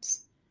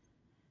audience,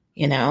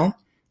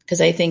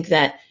 because I think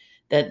that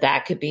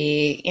could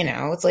be,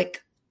 it's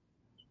like,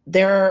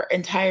 there are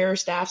entire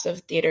staffs of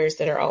theaters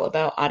that are all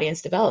about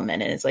audience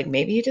development. And it's like,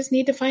 maybe you just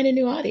need to find a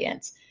new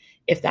audience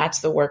if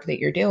that's the work that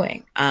you're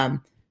doing. I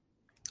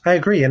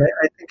agree. And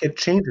I think it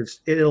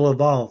changes. It'll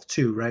evolve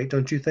too, right?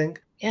 Don't you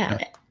think? Yeah.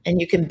 And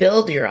you can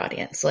build your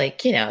audience.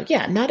 Like,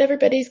 not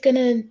everybody's going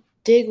to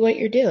dig what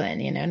you're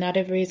doing. Not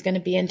everybody's going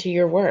to be into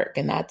your work,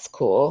 and that's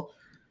cool.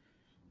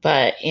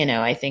 But,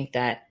 I think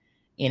that,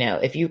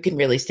 if you can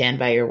really stand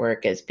by your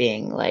work as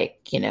being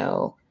like,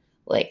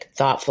 like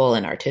thoughtful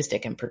and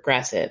artistic and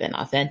progressive and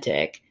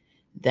authentic,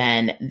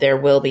 then there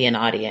will be an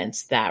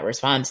audience that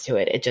responds to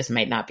it. It just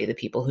might not be the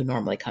people who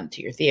normally come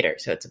to your theater.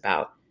 So it's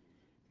about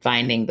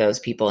finding those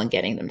people and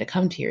getting them to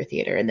come to your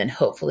theater, and then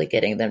hopefully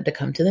getting them to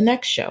come to the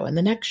next show and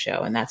the next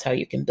show. And that's how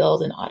you can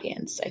build an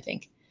audience, I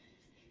think,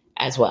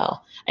 as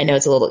well. I know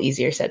it's a little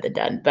easier said than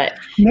done, but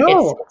it's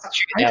true.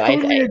 I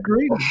totally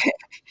agree.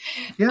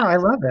 Yeah, I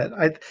love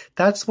it.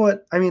 That's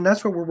what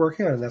we're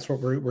working on. That's what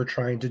we're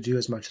trying to do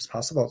as much as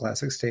possible at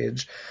Classic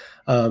Stage.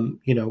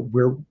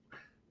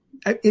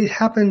 it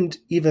happened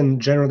even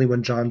generally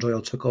when John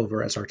Doyle took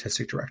over as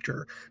artistic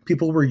director.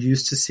 People were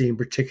used to seeing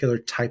particular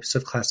types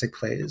of classic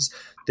plays.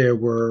 There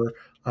were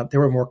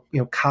more,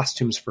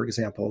 costumes, for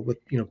example, with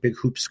big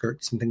hoop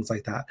skirts and things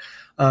like that.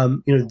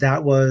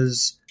 That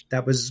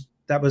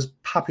was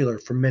popular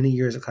for many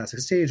years at Classic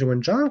Stage. And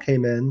when John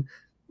came in,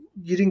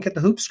 you didn't get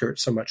the hoop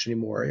skirts so much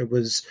anymore. It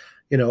was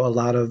a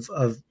lot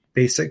of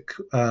basic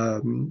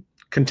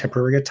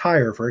contemporary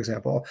attire, for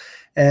example,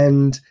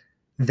 and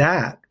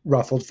that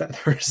ruffled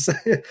feathers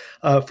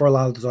for a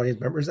lot of those audience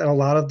members, and a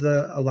lot of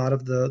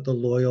the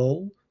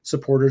loyal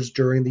supporters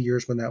during the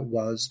years when that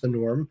was the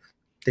norm,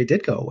 they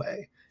did go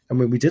away, and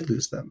when we did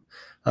lose them,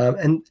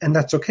 and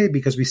that's okay,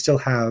 because we still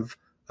have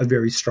a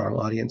very strong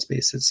audience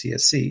base at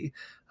CSC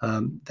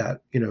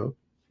that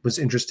was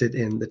interested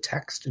in the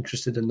text,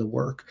 interested in the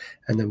work,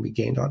 and then we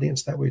gained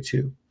audience that way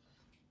too.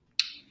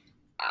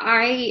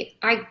 I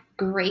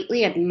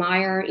greatly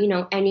admire,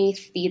 any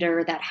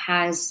theater that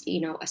has,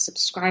 a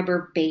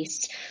subscriber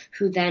base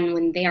who then,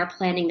 when they are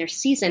planning their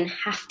season,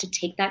 have to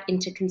take that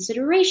into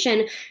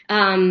consideration.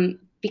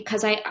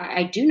 Because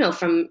I do know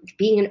from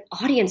being an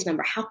audience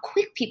member how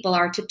quick people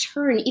are to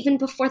turn even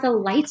before the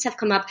lights have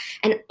come up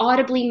and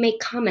audibly make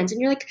comments. And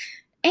you're like,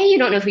 A, you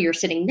don't know who you're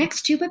sitting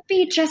next to, but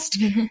B, just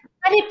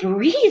let it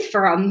breathe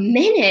for a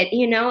minute.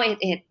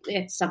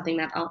 It's something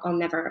that I'll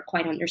never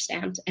quite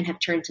understand, and have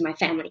turned to my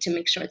family to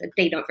make sure that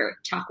they don't ever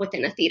talk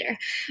within a theater.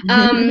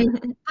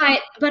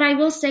 But I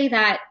will say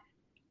that,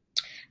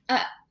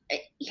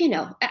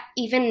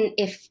 even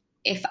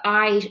if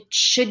I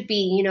should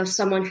be,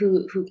 someone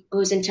who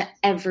goes into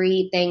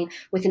everything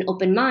with an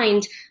open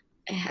mind,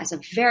 as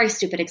a very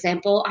stupid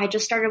example, I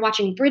just started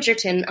watching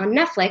Bridgerton on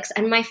Netflix,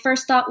 and my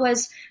first thought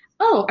was,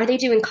 oh, are they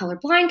doing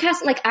colorblind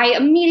casting? Like, I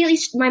immediately,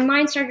 my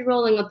mind started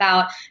rolling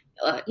about,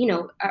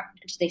 do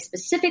they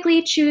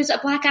specifically choose a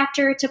Black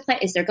actor to play?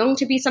 Is there going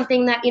to be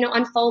something that,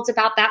 unfolds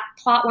about that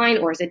plot line?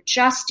 Or is it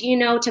just,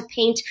 to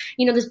paint,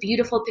 this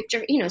beautiful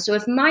picture? So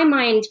if my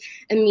mind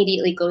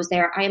immediately goes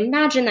there, I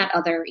imagine that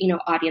other,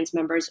 audience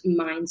members'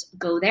 minds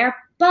go there.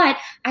 But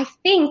I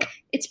think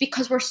it's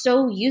because we're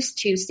so used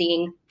to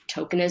seeing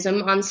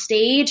tokenism on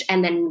stage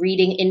and then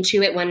reading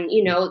into it when,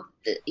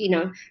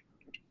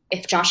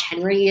 if Josh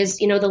Henry is,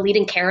 the lead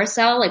in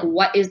Carousel, like,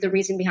 what is the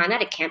reason behind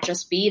that? It can't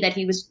just be that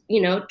he was,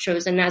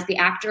 chosen as the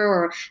actor,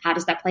 or how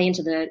does that play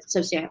into the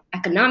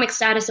socioeconomic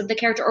status of the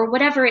character, or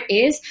whatever it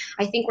is.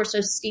 I think we're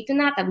so steeped in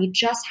that we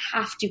just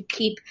have to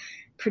keep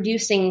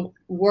producing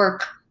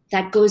work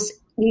that goes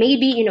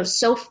maybe,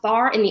 so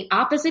far in the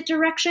opposite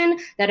direction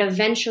that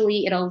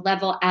eventually it'll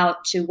level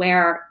out to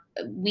where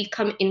we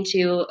come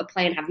into a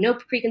play and have no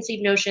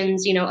preconceived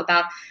notions,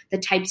 about the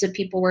types of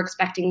people we're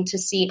expecting to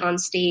see on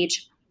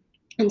stage.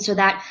 And so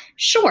that,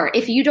 sure,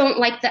 if you don't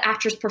like the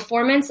actor's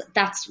performance,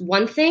 that's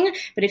one thing.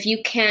 But if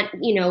you can't,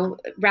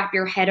 wrap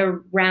your head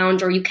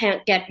around, or you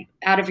can't get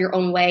out of your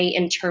own way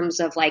in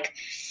terms of like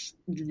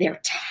their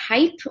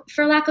type,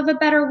 for lack of a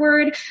better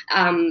word,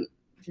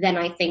 then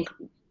I think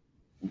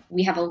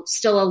we have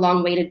still a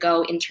long way to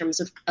go in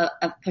terms of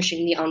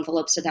pushing the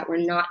envelope so that we're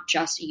not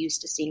just used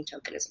to seeing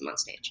tokenism on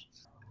stage.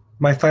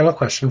 My final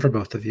question for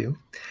both of you.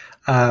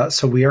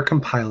 So we are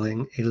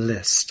compiling a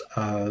list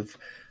of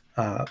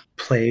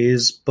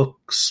plays,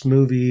 books,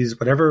 movies,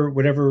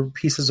 whatever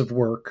pieces of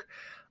work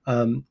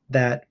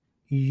that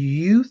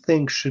you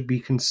think should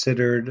be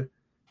considered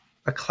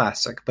a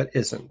classic but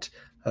isn't.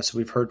 So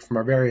we've heard from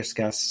our various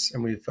guests,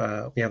 and we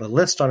have a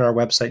list on our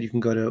website. You can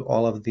go to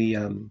all of the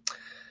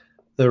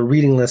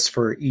reading lists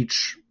for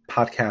each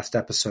podcast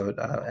episode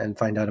and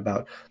find out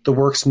about the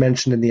works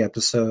mentioned in the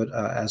episode,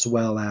 as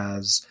well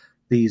as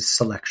these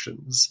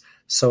selections.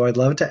 So I'd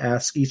love to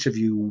ask each of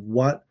you,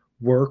 what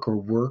work or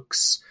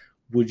works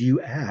would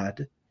you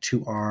add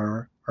to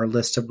our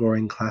list of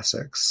growing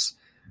classics?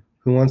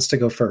 Who wants to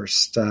go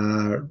first?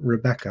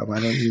 Rebecca, why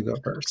don't you go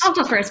first? I'll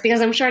go first,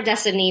 because I'm sure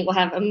Destiny will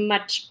have a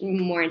much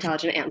more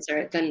intelligent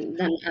answer than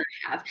I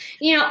have.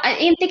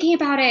 In thinking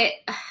about it,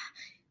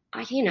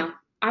 I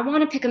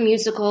want to pick a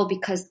musical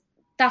because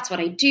that's what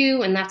I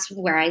do, and that's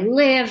where I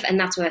live, and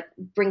that's what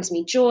brings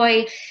me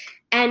joy.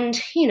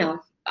 And,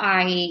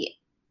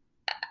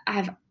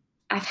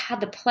 I've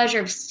had the pleasure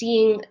of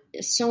seeing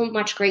so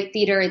much great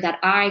theater that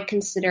I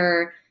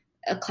consider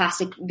a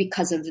classic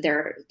because of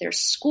their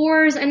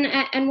scores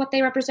and what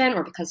they represent,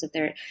 or because of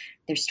their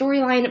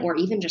storyline, or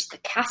even just the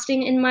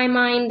casting in my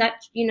mind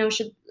that,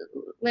 should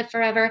live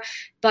forever.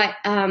 But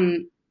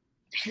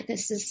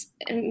this is,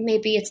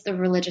 maybe it's the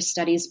religious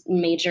studies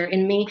major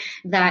in me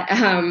that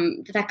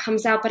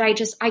comes out. But I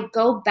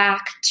go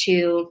back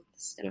to,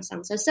 it's going to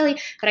sound so silly,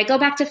 but I go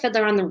back to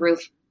Fiddler on the Roof,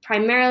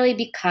 primarily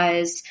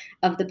because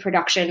of the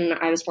production.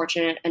 I was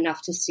fortunate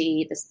enough to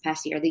see this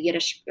past year, the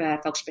Yiddish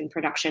Volksbühne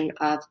production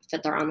of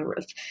Fiddler on the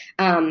Roof,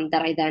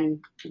 that I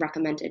then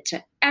recommended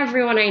to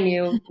everyone I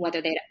knew,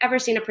 whether they'd ever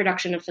seen a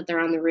production of Fiddler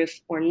on the Roof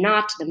or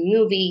not, the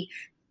movie,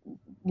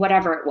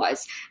 whatever it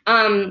was.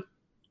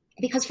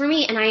 Because for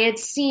me, and I had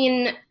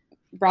seen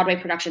Broadway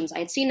productions. I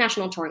had seen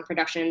national touring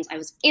productions. I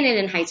was in it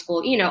in high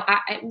school.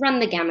 I run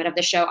the gamut of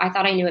the show. I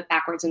thought I knew it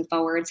backwards and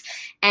forwards.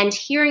 And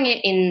hearing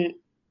it in,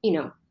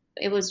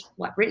 it was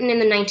written in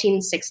the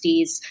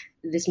 1960s,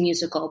 this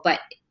musical, but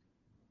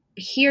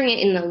hearing it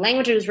in the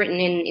language it was written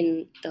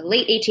in the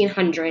late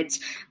 1800s,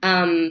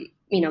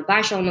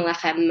 by Shalom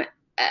Aleichem,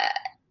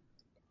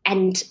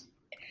 and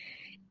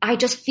I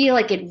just feel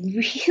like it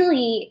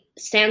really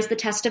stands the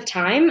test of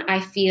time. I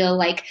feel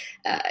like,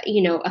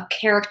 a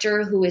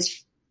character who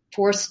is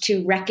forced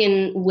to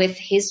reckon with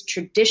his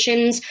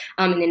traditions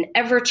in an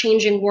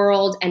ever-changing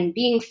world, and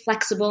being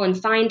flexible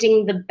and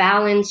finding the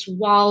balance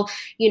while,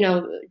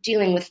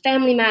 dealing with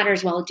family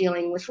matters, while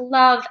dealing with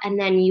love. And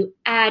then you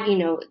add,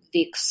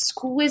 the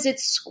exquisite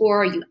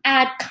score, you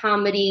add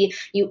comedy,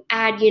 you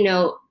add,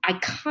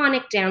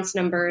 iconic dance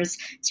numbers.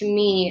 To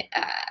me,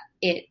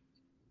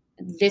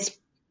 this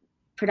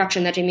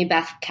production that Jamie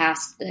Beth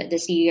cast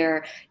this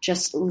year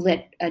just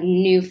lit a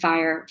new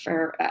fire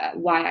for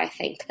why I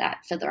think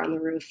that Fiddler on the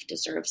Roof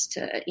deserves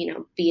to,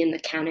 be in the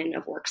canon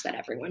of works that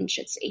everyone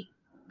should see.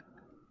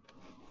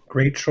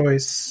 Great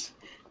choice.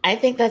 I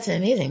think that's an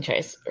amazing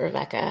choice,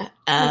 Rebecca.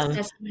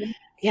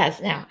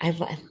 Yes, no, I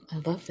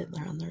love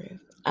Fiddler on the Roof.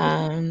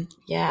 I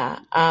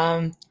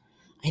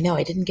know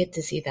I didn't get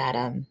to see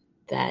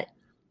that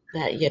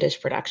Yiddish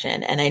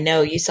production. And I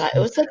know you saw it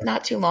was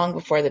not too long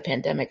before the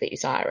pandemic that you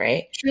saw it,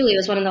 right? Truly, it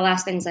was one of the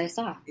last things I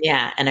saw.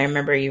 Yeah. And I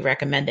remember you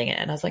recommending it,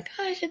 and I was like,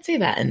 I should see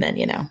that. And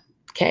then,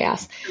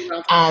 chaos.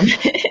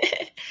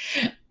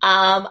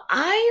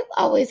 I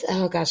always,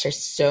 there's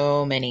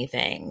so many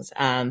things.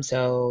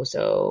 So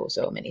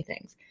many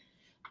things.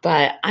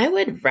 But I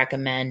would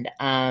recommend,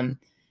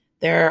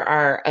 there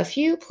are a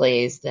few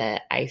plays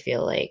that I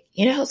feel like,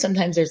 how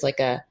sometimes there's like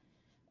a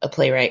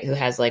playwright who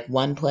has like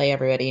one play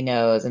everybody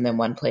knows, and then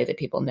one play that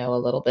people know a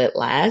little bit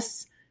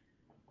less,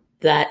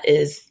 that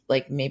is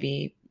like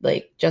maybe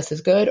like just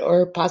as good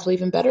or possibly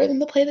even better than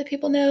the play that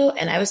people know.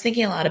 And I was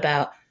thinking a lot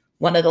about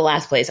one of the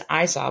last plays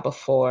I saw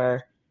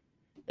before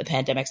the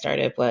pandemic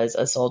started was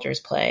A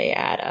Soldier's Play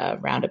at a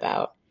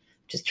Roundabout,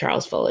 which is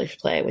Charles Fuller's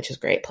play, which is a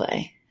great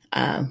play.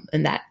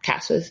 And that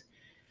cast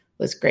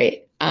was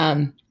great.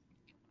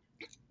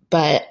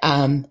 But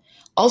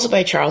also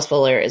by Charles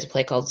Fuller is a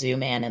play called Zoo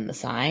Man and the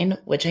Sign,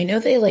 which I know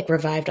they like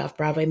revived off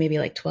Broadway maybe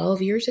like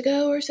 12 years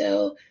ago or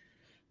so,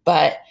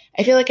 but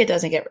I feel like it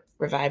doesn't get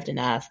revived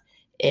enough.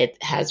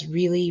 It has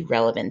really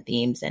relevant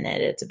themes in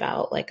it. It's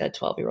about like a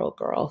 12-year-old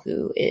girl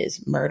who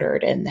is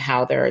murdered, and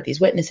how there are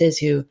these witnesses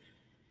who,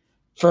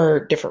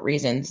 for different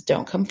reasons,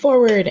 don't come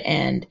forward.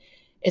 And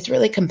it's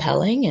really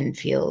compelling and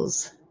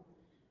feels,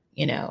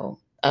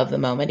 of the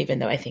moment, even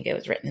though I think it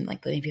was written in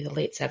like maybe the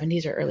late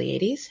 70s or early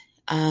 80s.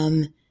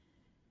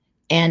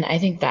 And I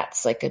think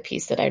that's like a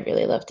piece that I'd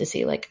really love to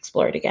see like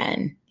explored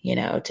again,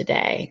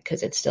 today,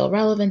 because it's still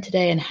relevant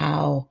today, and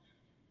how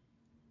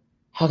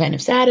kind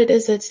of sad it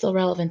is that it's still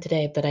relevant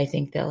today. But I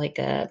think that like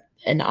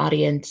an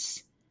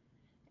audience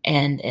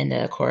and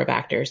a core of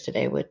actors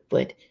today would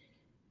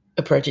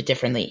approach it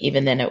differently,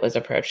 even than it was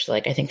approached.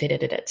 Like, I think they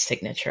did it at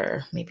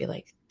Signature maybe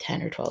like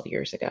 10 or 12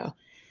 years ago,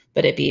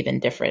 but it'd be even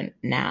different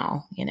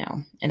now,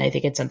 and I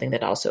think it's something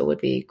that also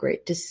would be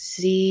great to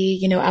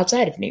see,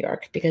 outside of New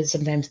York, because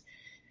sometimes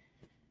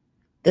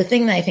the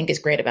thing that I think is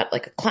great about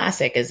like a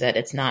classic is that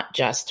it's not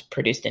just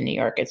produced in New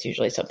York. It's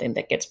usually something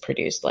that gets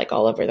produced like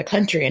all over the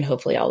country and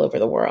hopefully all over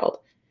the world.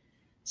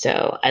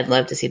 So I'd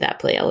love to see that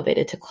play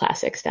elevated to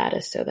classic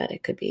status so that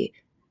it could be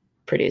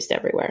produced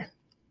everywhere.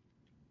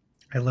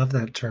 I love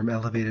that term,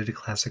 elevated to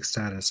classic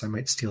status. I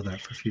might steal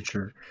that for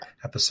future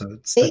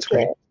episodes. Thank That's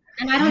great. you.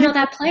 And I don't know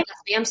that play.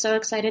 I'm so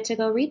excited to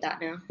go read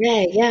that now.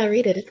 Yeah,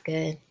 read it. It's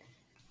good.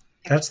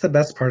 That's the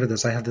best part of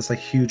this. I have this like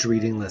huge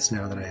reading list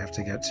now that I have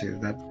to get to.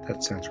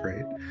 That sounds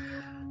great.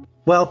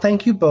 Well,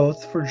 thank you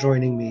both for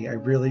joining me. I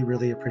really,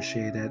 really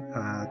appreciate it.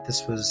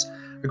 This was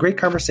a great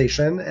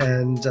conversation,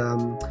 and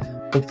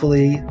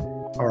hopefully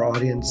our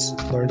audience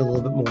learned a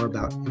little bit more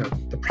about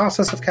the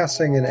process of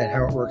casting and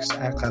how it works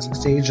at Classic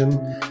Stage, and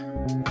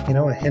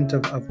a hint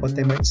of what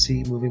they might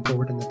see moving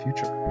forward in the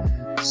future.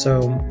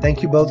 So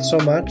thank you both so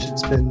much.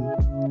 It's been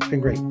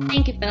great.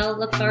 Thank you, Phil.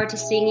 Look forward to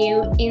seeing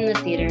you in the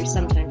theater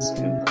sometime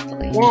soon,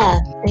 hopefully. Yeah,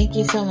 thank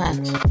you so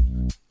much.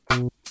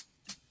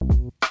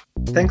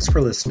 Thanks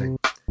for listening.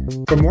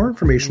 For more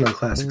information on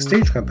Classic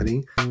Stage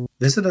Company,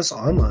 visit us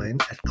online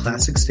at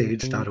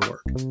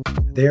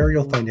classicstage.org. There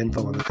you'll find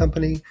info on the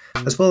company,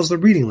 as well as the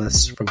reading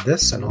lists from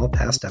this and all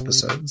past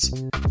episodes.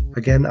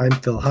 Again, I'm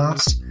Phil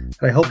Haas,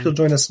 and I hope you'll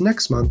join us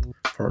next month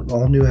for an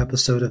all-new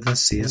episode of the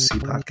CSC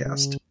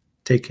podcast.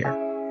 Take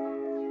care.